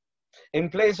properly, in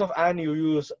place of an you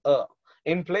use a,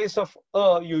 in place of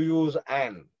a you use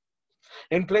an,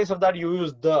 in place of that you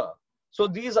use the. So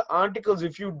these articles,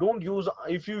 if you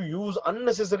use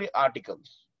unnecessary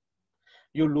articles,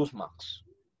 you lose marks.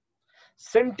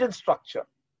 Sentence structure.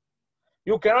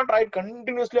 You cannot write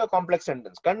continuously a complex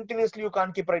sentence. Continuously, you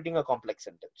can't keep writing a complex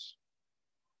sentence.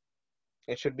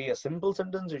 It should be a simple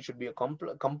sentence. It should be a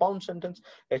compound sentence.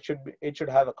 It should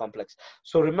have a complex.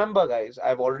 So remember, guys,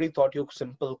 I've already taught you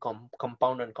simple,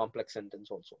 compound, and complex sentence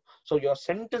also. So your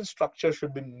sentence structure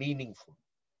should be meaningful.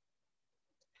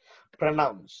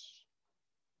 Pronouns.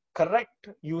 Correct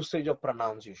usage of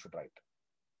pronouns you should write.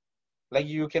 Like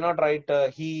you cannot write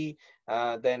he,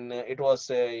 then it was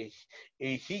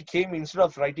he came. Instead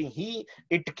of writing he,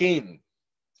 it came.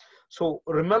 So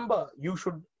remember, you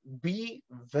should be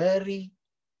very,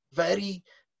 very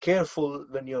careful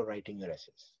when you're writing your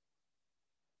essays.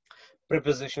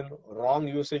 Preposition, wrong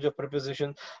usage of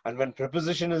preposition, and when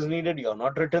preposition is needed, you're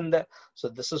not written there. So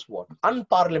this is what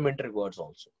unparliamentary words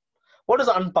also. What is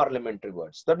unparliamentary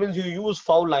words? That means you use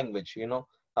foul language,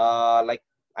 like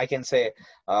I can say,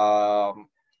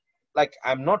 like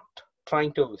I'm not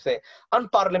trying to say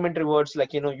unparliamentary words,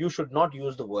 like, you should not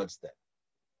use the words there.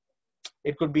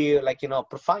 It could be like,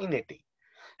 profanity.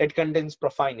 It contains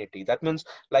profanity. That means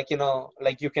like,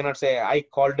 like you cannot say, I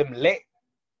called him le.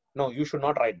 No, you should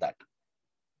not write that.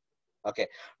 Okay.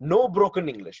 No broken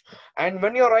English. And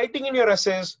when you're writing in your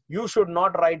essays, you should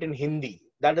not write in Hindi.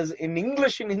 That is in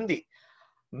English in Hindi.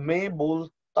 Main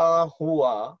bolta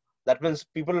hua. That means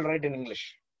people write in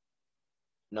English.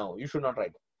 No, you should not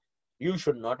write. You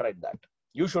should not write that.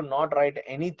 You should not write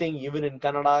anything, even in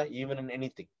Kannada, even in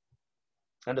anything.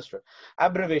 Understood?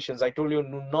 Abbreviations. I told you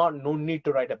no need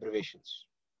to write abbreviations.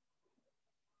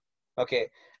 Okay.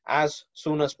 As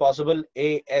soon as possible.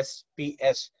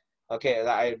 ASPS. Okay.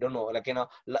 I don't know. Like,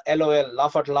 LOL,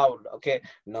 laugh out loud. Okay.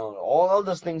 No, all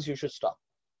those things you should stop.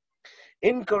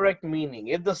 Incorrect meaning.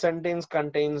 If the sentence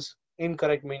contains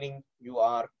incorrect meaning, you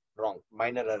are wrong.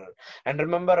 Minor error. And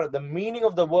remember, the meaning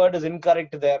of the word is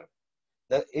incorrect there.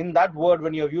 In that word,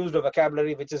 when you have used a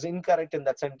vocabulary which is incorrect in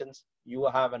that sentence, you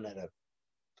have an error.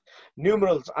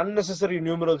 Numerals, unnecessary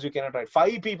numerals, you cannot write.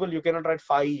 5 people, you cannot write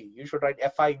 5. You should write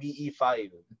FIVE, 5.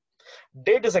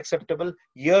 Date is acceptable.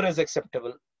 Year is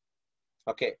acceptable.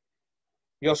 Okay.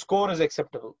 Your score is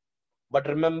acceptable. But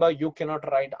remember, you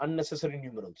cannot write unnecessary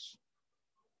numerals.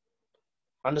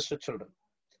 Understood, children?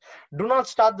 Do not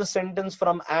start the sentence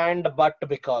from and, but,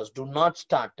 because. Do not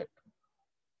start it.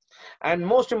 And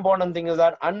most important thing is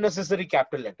that unnecessary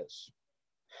capital letters.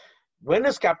 When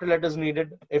is capital letters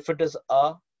needed? If it is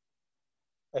a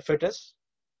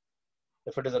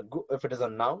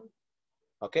noun,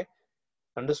 okay,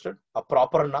 understood? A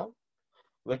proper noun,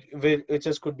 which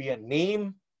could be a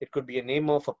name. It could be a name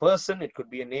of a person. It could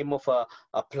be a name of a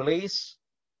place.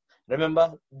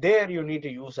 Remember, there you need to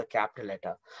use a capital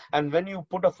letter. And when you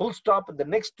put a full stop, the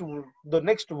next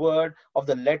word of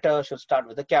the letter should start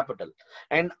with a capital.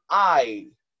 And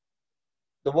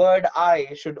the word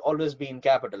I should always be in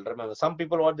capital. Remember, some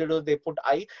people, what they do, they put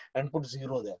I and put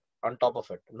 0 there on top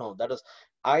of it. No, that is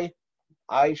I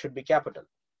should be capital.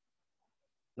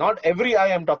 Not every I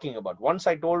am talking about. Once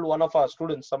I told one of our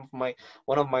students, one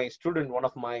of my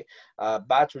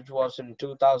batch, which was in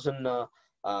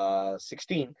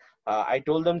 2016, I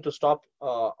told them to stop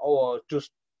or to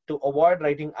avoid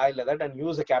writing I like that and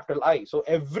use a capital I. So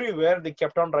everywhere they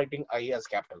kept on writing I as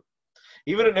capital,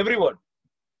 even in every word.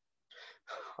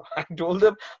 I told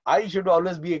them I should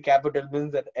always be a capital,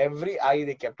 means that every I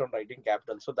they kept on writing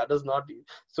capital. So that is not,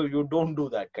 so you don't do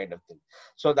that kind of thing.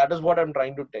 So that is what I'm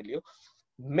trying to tell you.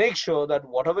 Make sure that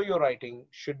whatever you're writing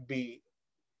should be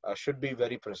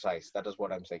very precise. That is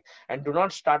what I'm saying. And do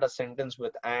not start a sentence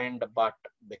with and, but,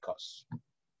 because.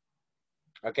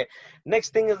 Okay.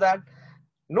 Next thing is that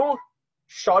no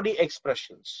shoddy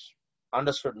expressions.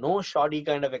 Understood? No shoddy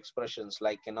kind of expressions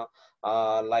like, gotcha,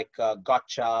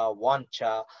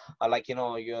 wantcha, like,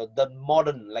 the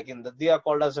modern, like they are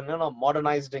called as,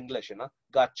 modernized English,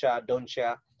 gotcha,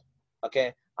 don'tcha,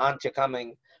 okay, aren't you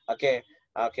coming, okay,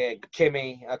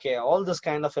 Kimmy, okay, all this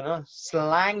kind of,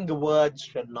 slang words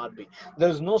should not be.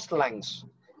 There's no slangs.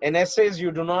 In essays,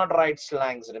 you do not write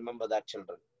slangs. Remember that,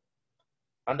 children.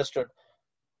 Understood?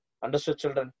 Understood,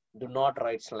 children? Do not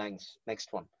write slangs.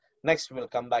 Next one. Next, we'll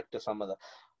come back to some other.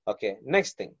 Okay,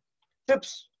 next thing.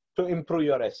 Tips to improve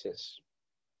your essays.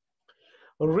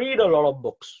 Read a lot of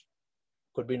books.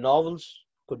 Could be novels,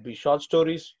 could be short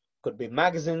stories, could be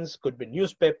magazines, could be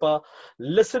newspaper.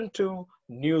 Listen to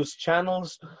news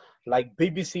channels like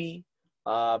BBC,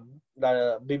 then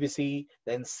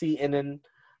CNN,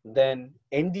 then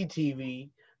NDTV,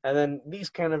 and then these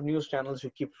kind of news channels. You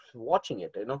keep watching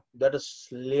it. That is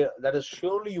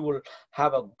surely you will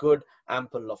have a good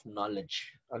ample of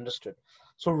knowledge. Understood?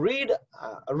 So read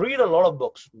a lot of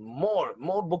books. More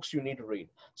books you need to read.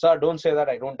 Sir, don't say that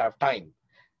I don't have time.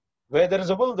 Where there is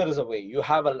a will, there is a way. You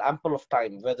have an ample of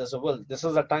time. Where there's a will, this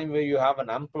is a time where you have an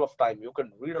ample of time. You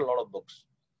can read a lot of books.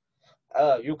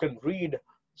 You can read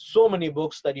so many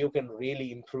books that you can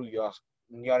really improve your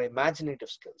imaginative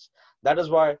skills. That is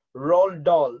why Roald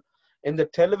Dahl, in the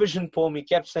television poem, he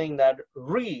kept saying that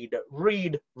read,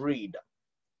 read, read.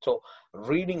 So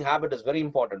reading habit is very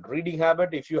important. Reading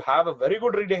habit, if you have a very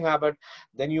good reading habit,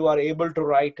 then you are able to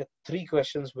write 3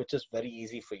 questions, which is very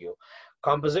easy for you.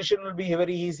 Composition will be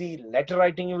very easy. Letter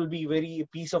writing will be very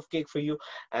piece of cake for you.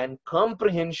 And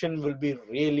comprehension will be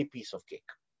really piece of cake.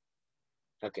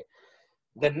 Okay.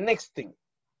 The next thing.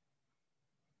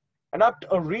 Adopt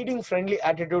a reading friendly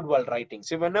attitude while writing.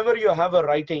 See, whenever you have a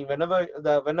writing, whenever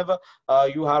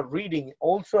you have reading,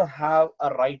 also have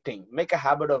a writing. Make a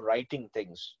habit of writing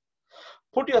things.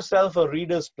 Put yourself a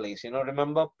reader's place.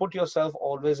 Remember, put yourself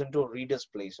always into a reader's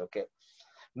place. Okay.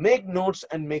 Make notes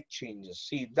and make changes.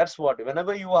 See, that's what,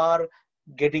 whenever you are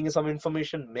getting some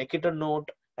information, make it a note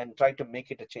and try to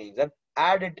make it a change. Then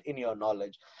add it in your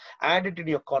knowledge, add it in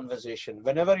your conversation.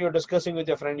 Whenever you're discussing with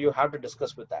your friend, you have to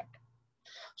discuss with that.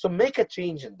 So make a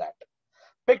change in that.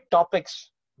 Pick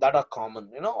topics that are common.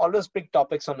 Always pick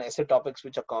topics on essay topics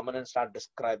which are common and start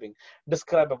describing.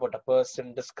 Describe about a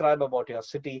person, describe about your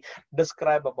city,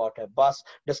 describe about a bus,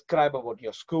 describe about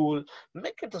your school.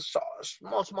 Make it a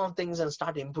small things and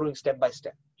start improving step by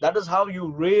step. That is how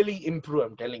you really improve,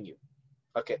 I'm telling you.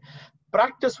 Okay.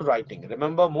 Practice writing.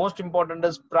 Remember, most important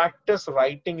is practice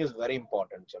writing is very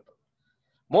important, children.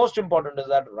 Most important is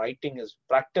that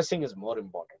practicing is more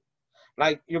important.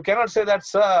 Like, you cannot say that,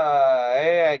 sir,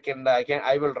 hey,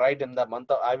 I will write in the month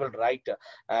of, I will write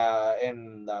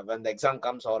when the exam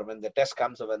comes, or when the test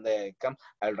comes, or when they come,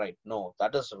 I'll write. No,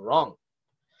 that is wrong.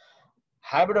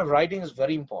 Habit of writing is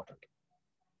very important.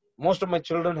 Most of my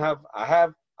children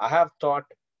I have taught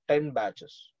 10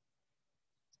 batches.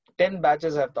 10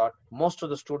 batches I've taught, most of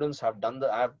the students have done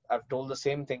I've told the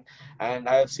same thing, and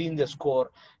I have seen the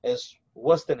score is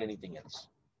worse than anything else.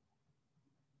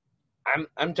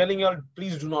 I'm telling you all,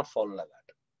 please do not follow like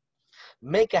that.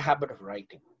 Make a habit of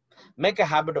writing. Make a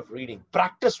habit of reading.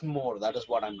 Practice more. That is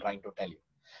what I'm trying to tell you.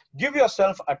 Give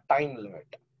yourself a time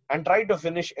limit and try to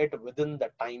finish it within the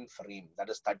time frame. That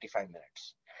is 35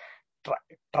 minutes.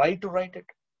 Try to write it.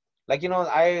 Like,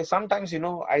 I sometimes,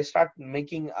 I start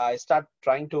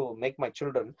trying to make my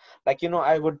children, like,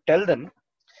 I would tell them,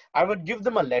 I would give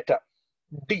them a letter,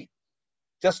 D,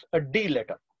 just a D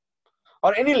letter,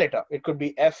 or any letter. It could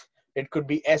be F, it could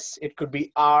be S, it could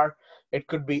be R, it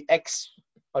could be X,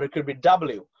 or it could be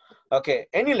W. Okay,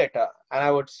 any letter, and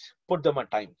I would put them a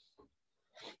time.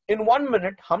 In 1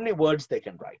 minute, how many words they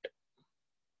can write?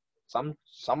 Some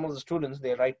of the students,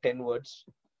 they write 10 words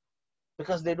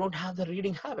because they don't have the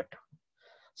reading habit.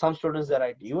 Some students, they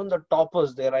write, even the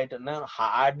toppers, they write,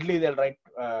 hardly they'll write,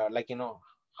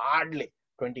 hardly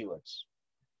 20 words.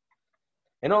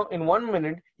 In 1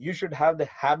 minute, you should have the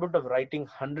habit of writing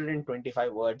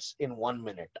 125 words in 1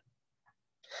 minute.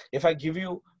 If I give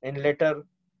you in letter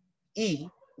E,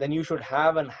 then you should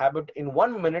have a habit in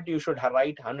 1 minute, you should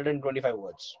write 125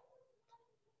 words.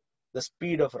 The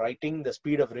speed of writing, the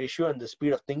speed of ratio, and the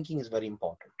speed of thinking is very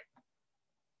important.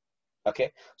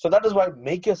 Okay, so that is why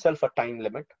make yourself a time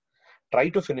limit. Try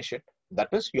to finish it.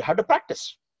 That means you have to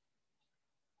practice.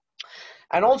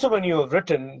 And also, when you have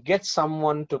written, get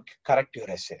someone to correct your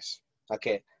essays.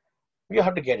 Okay, you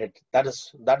have to get it. That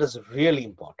is really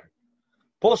important.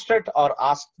 Post it or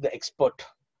ask the expert.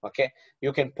 Okay,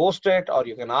 you can post it or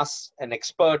you can ask an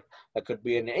expert. It could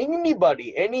be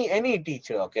anybody, any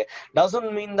teacher. Okay,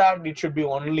 doesn't mean that it should be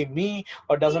only me,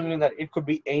 or doesn't mean that it could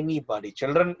be anybody.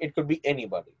 Children, it could be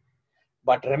anybody.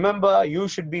 But remember, you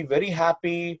should be very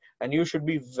happy and you should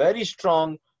be very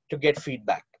strong to get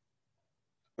feedback.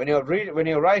 When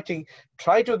you're writing,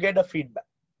 try to get a feedback.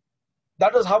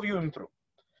 That is how you improve.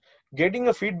 Getting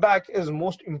a feedback is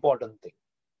most important thing.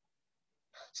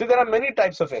 See, there are many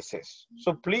types of essays.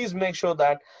 So please make sure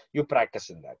that you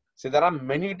practice in that. See, there are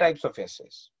many types of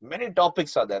essays. Many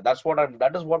topics are there. That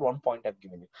is what one point I've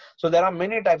given you. So there are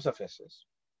many types of essays.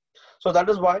 So that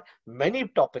is why many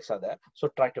topics are there. So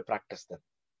try to practice them.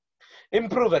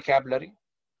 Improve vocabulary.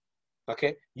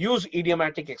 Okay. Use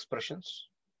idiomatic expressions.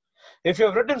 If you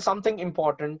have written something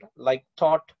important like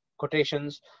thought,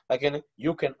 quotations, again,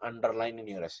 you can underline in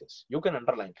your essays. You can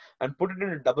underline and put it in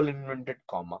a double inverted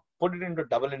comma. Put it into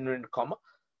double inverted comma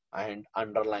and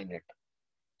underline it.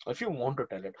 If you want to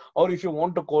tell it, or if you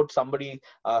want to quote somebody's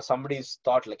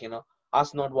thought, like,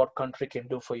 ask not what country can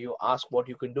do for you, ask what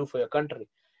you can do for your country.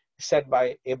 Said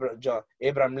by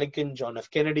Abraham Lincoln, John F.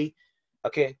 Kennedy.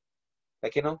 Okay,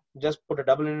 like, just put a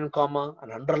double inverted comma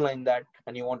and underline that,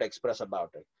 and you want to express about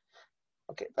it.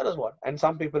 Okay, that is what. And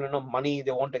some people, money,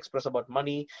 they want to express about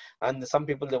money, and some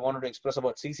people, they wanted to express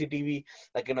about CCTV,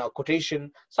 like,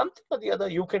 quotation, something or the other.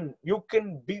 You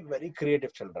can be very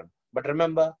creative, children. But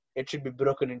remember, it should be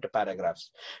broken into paragraphs.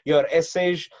 Your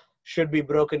essays should be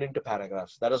broken into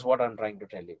paragraphs. That is what I'm trying to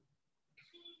tell you.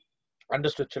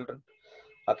 Understood, children?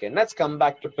 Okay, let's come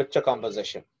back to picture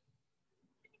composition.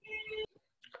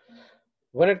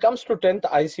 When it comes to 10th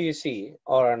ICSE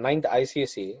or 9th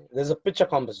ICSE, there's a picture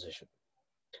composition.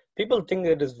 People think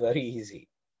it is very easy,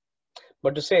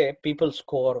 but to say people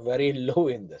score very low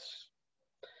in this.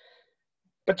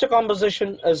 Picture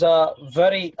composition is a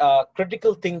very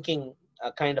critical thinking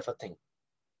kind of a thing.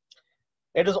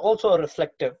 It is also a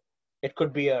reflective. It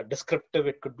could be a descriptive.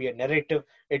 It could be a narrative.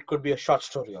 It could be a short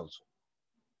story also.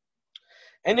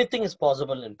 Anything is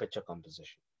possible in picture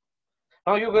composition.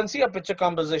 Now you can see a picture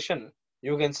composition.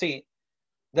 You can see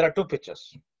there are two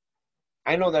pictures.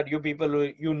 I know that you people,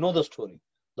 you know the story.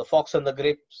 The fox and the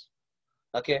grapes,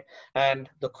 okay, and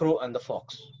the crow and the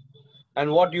fox.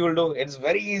 And what you will do, it's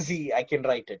very easy, I can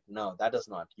write it. No, that is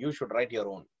not. You should write your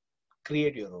own.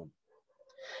 Create your own.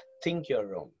 Think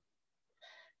your own.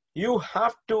 You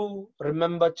have to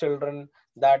remember, children,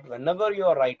 that whenever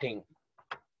you're writing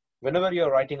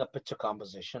a picture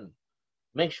composition,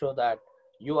 make sure that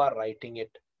you are writing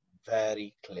it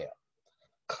very clear.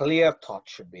 Clear thought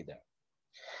should be there.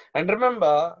 And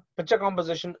remember, picture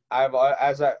composition,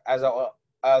 as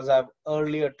I've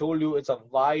earlier told you, it's a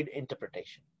wide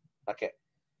interpretation. Okay.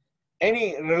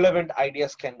 Any relevant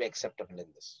ideas can be acceptable in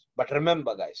this. But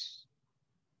remember, guys,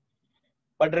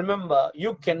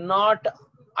 you cannot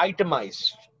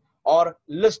itemize or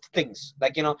list things.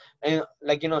 Like,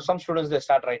 some students, they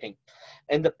start writing.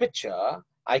 In the picture,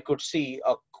 I could see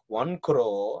one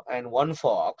crow and one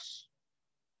fox.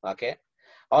 Okay.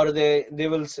 Or they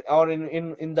will or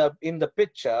in the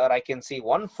picture I can see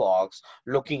one fox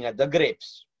looking at the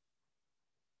grapes.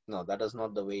 No, that is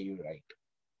not the way you write.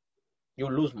 You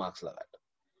lose marks like that.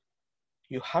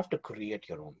 You have to create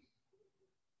your own.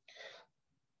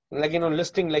 Like,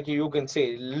 listing, like you can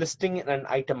say listing and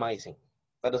itemizing.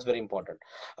 That is very important.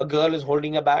 A girl is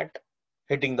holding a bat,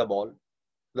 hitting the ball.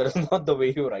 That is not the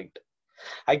way you write.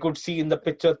 I could see in the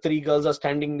picture 3 girls are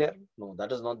standing there. No,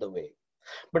 that is not the way.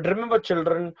 But remember,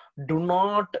 children, do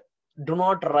not do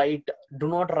not write do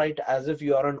not write as if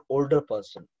you are an older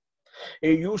person.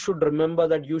 You should remember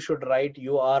that you should write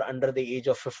you are under the age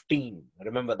of 15.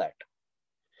 Remember that.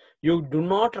 You do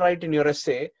not write in your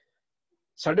essay.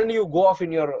 Suddenly you go off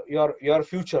in your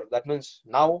future. That means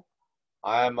now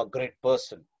I am a great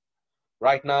person.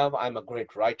 Right now I'm a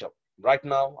great writer. Right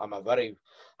now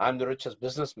I'm the richest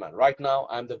businessman. Right now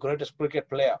I'm the greatest cricket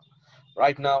player.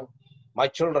 Right now my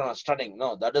children are studying.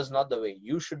 No, that is not the way.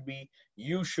 You should be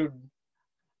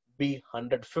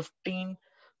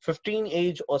 115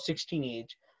 age or 16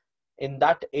 age. In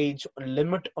that age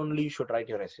limit only you should write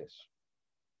your essays.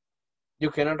 You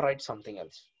cannot write something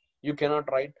else. You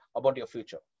cannot write about your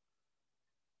future.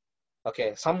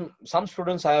 Okay, some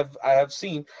students I have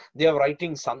seen, they have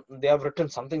written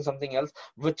something else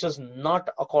which is not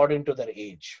according to their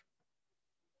age.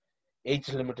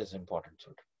 Age limit is important,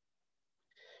 children.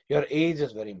 Your age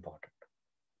is very important.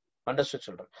 Understood,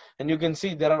 children? And you can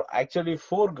see there are actually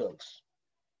 4 girls.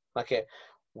 Okay,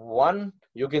 one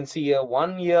you can see a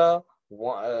 1 year,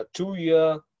 2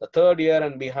 year, the 3rd year,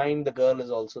 and behind the girl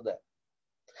is also there.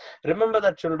 Remember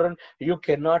that, children, you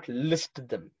cannot list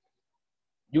them.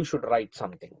 You should write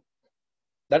something.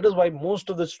 That is why most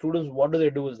of the students, what do they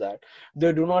do is that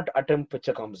they do not attempt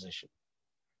picture composition.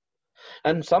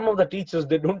 And some of the teachers,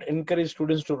 they don't encourage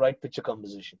students to write picture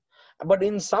composition. But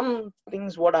in some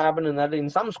things, what happened in that, in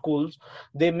some schools,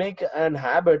 they make an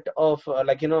habit of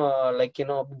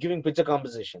giving picture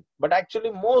composition. But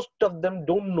actually, most of them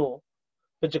don't know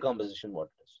picture composition what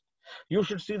it is. You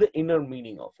should see the inner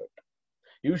meaning of it.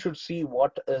 You should see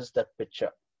what is that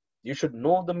picture. You should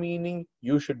know the meaning.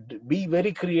 You should be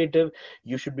very creative.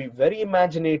 You should be very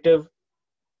imaginative,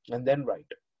 and then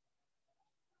write.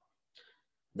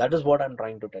 That is what I'm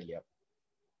trying to tell you.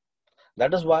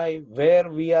 That is why where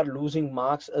we are losing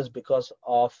marks is because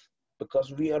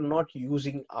we are not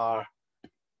using our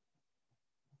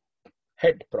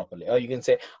head properly, or you can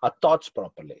say our thoughts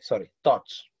properly. Sorry,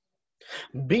 thoughts.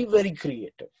 Be very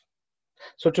creative.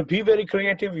 So to be very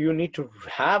creative, you need to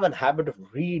have a habit of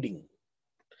reading,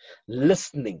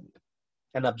 listening,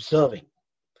 and observing.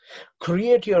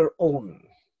 Create your own.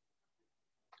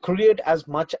 Create as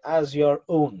much as your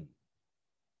own.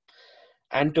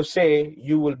 And to say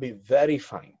you will be very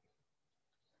fine.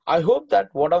 I hope that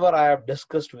whatever I have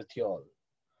discussed with you all,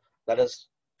 that is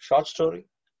short story,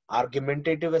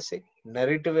 argumentative essay,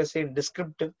 narrative essay,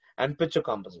 descriptive, and picture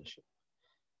composition.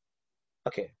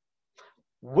 Okay.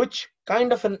 Which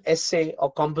kind of an essay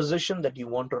or composition that you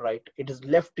want to write, it is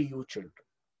left to you, children.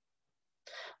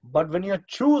 But when you're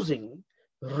choosing,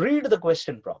 read the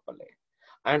question properly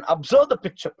and observe the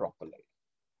picture properly.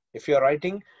 If you're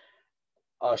writing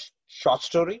a short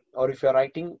story, or if you're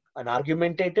writing an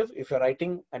argumentative, if you're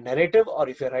writing a narrative, or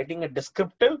if you're writing a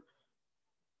descriptive,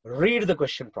 read the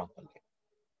question properly.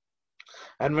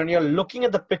 And when you're looking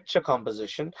at the picture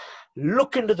composition,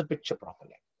 look into the picture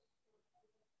properly.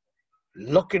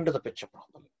 Look into the picture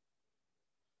properly.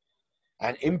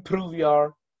 And improve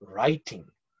your writing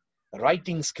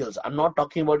skills. I'm not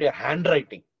talking about your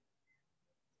handwriting.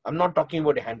 I'm talking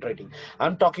about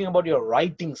your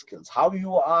writing skills. How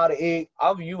you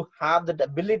have that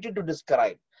ability to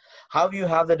describe, how you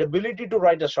have that ability to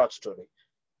write a short story.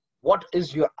 What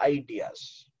is your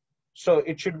ideas? So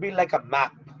it should be like a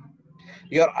map.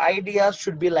 Your ideas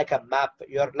should be like a map.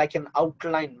 You're like an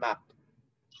outline map.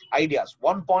 Ideas,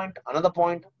 one point, another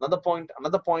point, another point,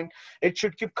 another point. It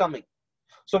should keep coming.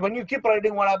 So when you keep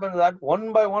writing, what happens is that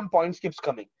one by one points keeps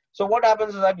coming. So what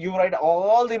happens is that you write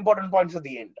all the important points at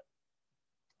the end.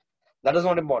 That is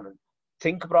not important.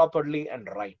 Think properly and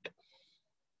write.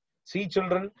 See,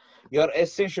 children, your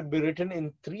essay should be written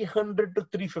in 300 to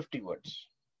 350 words.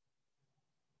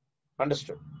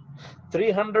 Understood?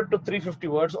 300 to 350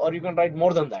 words, or you can write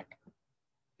more than that.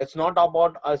 It's not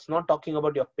talking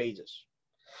about your pages.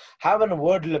 Have a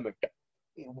word limit.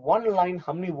 One line,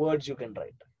 how many words you can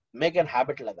write? Make a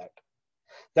habit like that.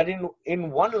 That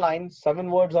in one line, 7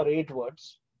 words or 8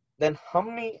 words, then how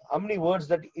many words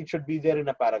that it should be there in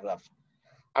a paragraph?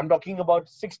 I'm talking about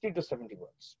 60 to 70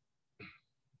 words.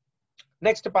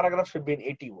 Next paragraph should be in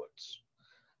 80 words.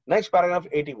 Next paragraph,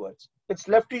 80 words. It's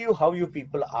left to you how you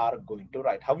people are going to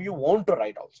write, how you want to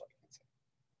write also.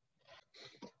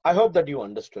 I hope that you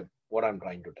understood what I'm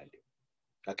trying to tell you.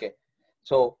 Okay.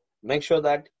 So make sure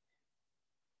that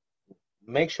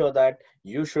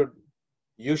you should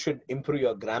improve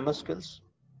your grammar skills.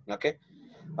 Okay.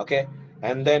 Okay.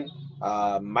 And then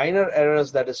minor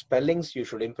errors, that is spellings, you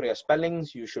should improve your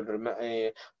spellings. You should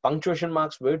punctuation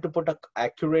marks, where to put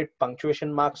accurate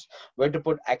punctuation marks, where to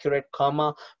put accurate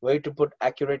comma, where to put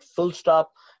accurate full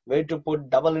stop, where to put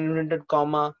double indented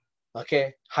comma,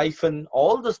 okay, hyphen,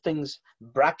 all those things,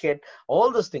 bracket,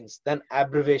 all those things. Then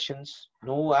abbreviations,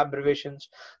 no abbreviations.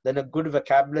 Then a good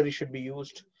vocabulary should be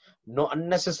used. No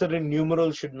unnecessary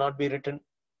numerals should not be written.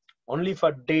 Only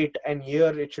for date and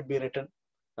year it should be written.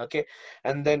 Okay.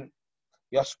 And then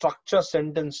your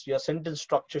sentence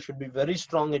structure should be very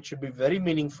strong. It should be very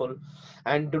meaningful.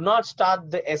 And do not start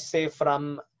the essay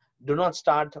from, do not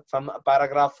start from a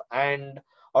paragraph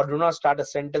or do not start a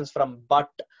sentence from but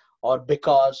or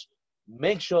because.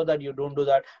 Make sure that you don't do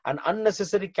that. And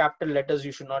unnecessary capital letters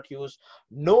you should not use.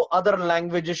 No other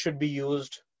languages should be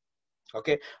used.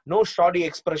 Okay. No shoddy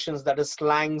expressions, that is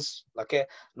slangs. Okay.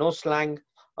 No slang.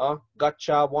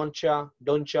 Gotcha, wantcha,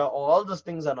 don'tcha, all those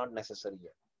things are not necessary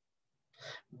here.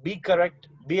 Be correct,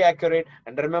 be accurate,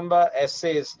 and remember,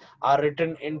 essays are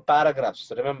written in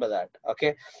paragraphs. Remember that.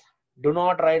 Okay. Do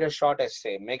not write a short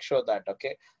essay. Make sure that.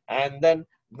 Okay. And then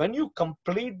when you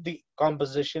complete the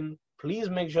composition, please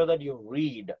make sure that you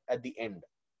read at the end.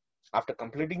 After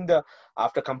completing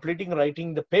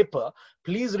writing the paper,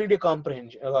 please read a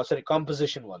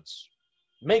composition once.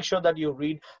 Make sure that you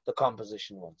read the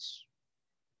composition once.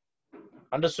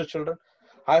 Understood, children?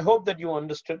 I hope that you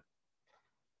understood.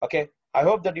 Okay. I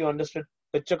hope that you understood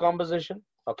picture composition.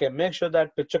 Okay. Make sure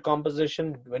that picture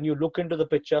composition, when you look into the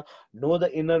picture, know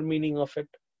the inner meaning of it.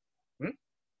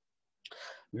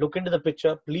 Look into the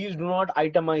picture. Please do not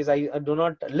itemize. I do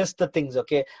not list the things.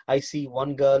 Okay. I see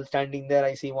one girl standing there.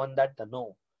 I see one that.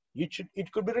 No.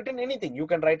 It could be written anything. You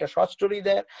can write a short story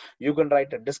there. You can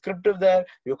write a descriptive there.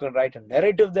 You can write a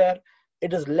narrative there.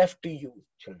 It is left to you,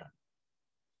 children,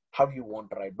 how you want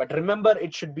to write. But remember,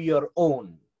 it should be your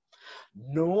own.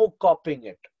 No copying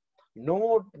it.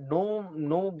 No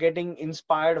getting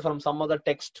inspired from some other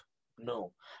text.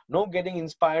 No getting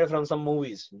inspired from some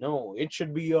movies. No, it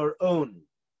should be your own.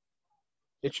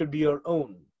 It should be your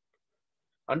own.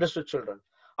 Understood, children?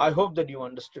 I hope that you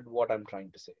understood what I'm trying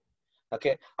to say.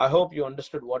 Okay. I hope you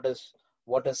understood what is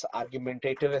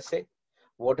argumentative essay,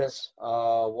 what is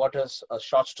a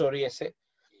short story essay,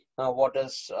 what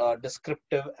is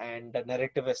descriptive and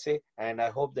narrative essay. And I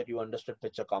hope that you understood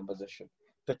picture composition.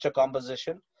 Picture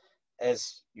composition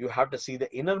is, you have to see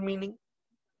the inner meaning.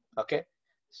 Okay.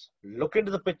 Look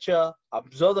into the picture,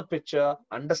 observe the picture,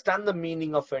 understand the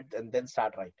meaning of it, and then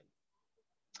start writing.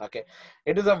 Okay.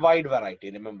 It is a wide variety.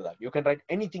 Remember that. You can write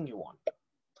anything you want.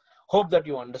 Hope that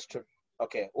you understood.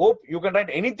 Okay. Hope you can write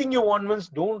anything you want means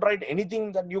don't write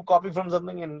anything that you copy from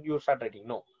something and you start writing.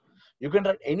 No. You can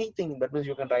write anything. That means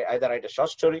you can either write a short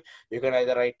story. You can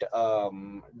either write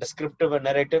descriptive or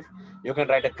narrative. You can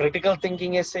write a critical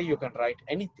thinking essay. You can write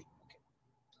anything. Okay.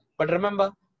 But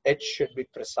remember, it should be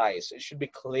precise. It should be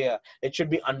clear. It should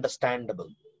be understandable.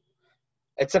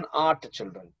 It's an art,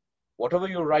 children. Whatever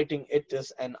you're writing, it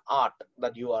is an art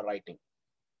that you are writing.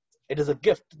 It is a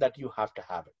gift that you have to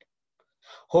have it.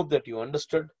 Hope that you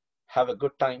understood. Have a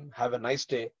good time. Have a nice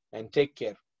day and take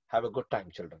care. Have a good time,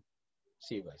 children.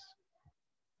 See you guys.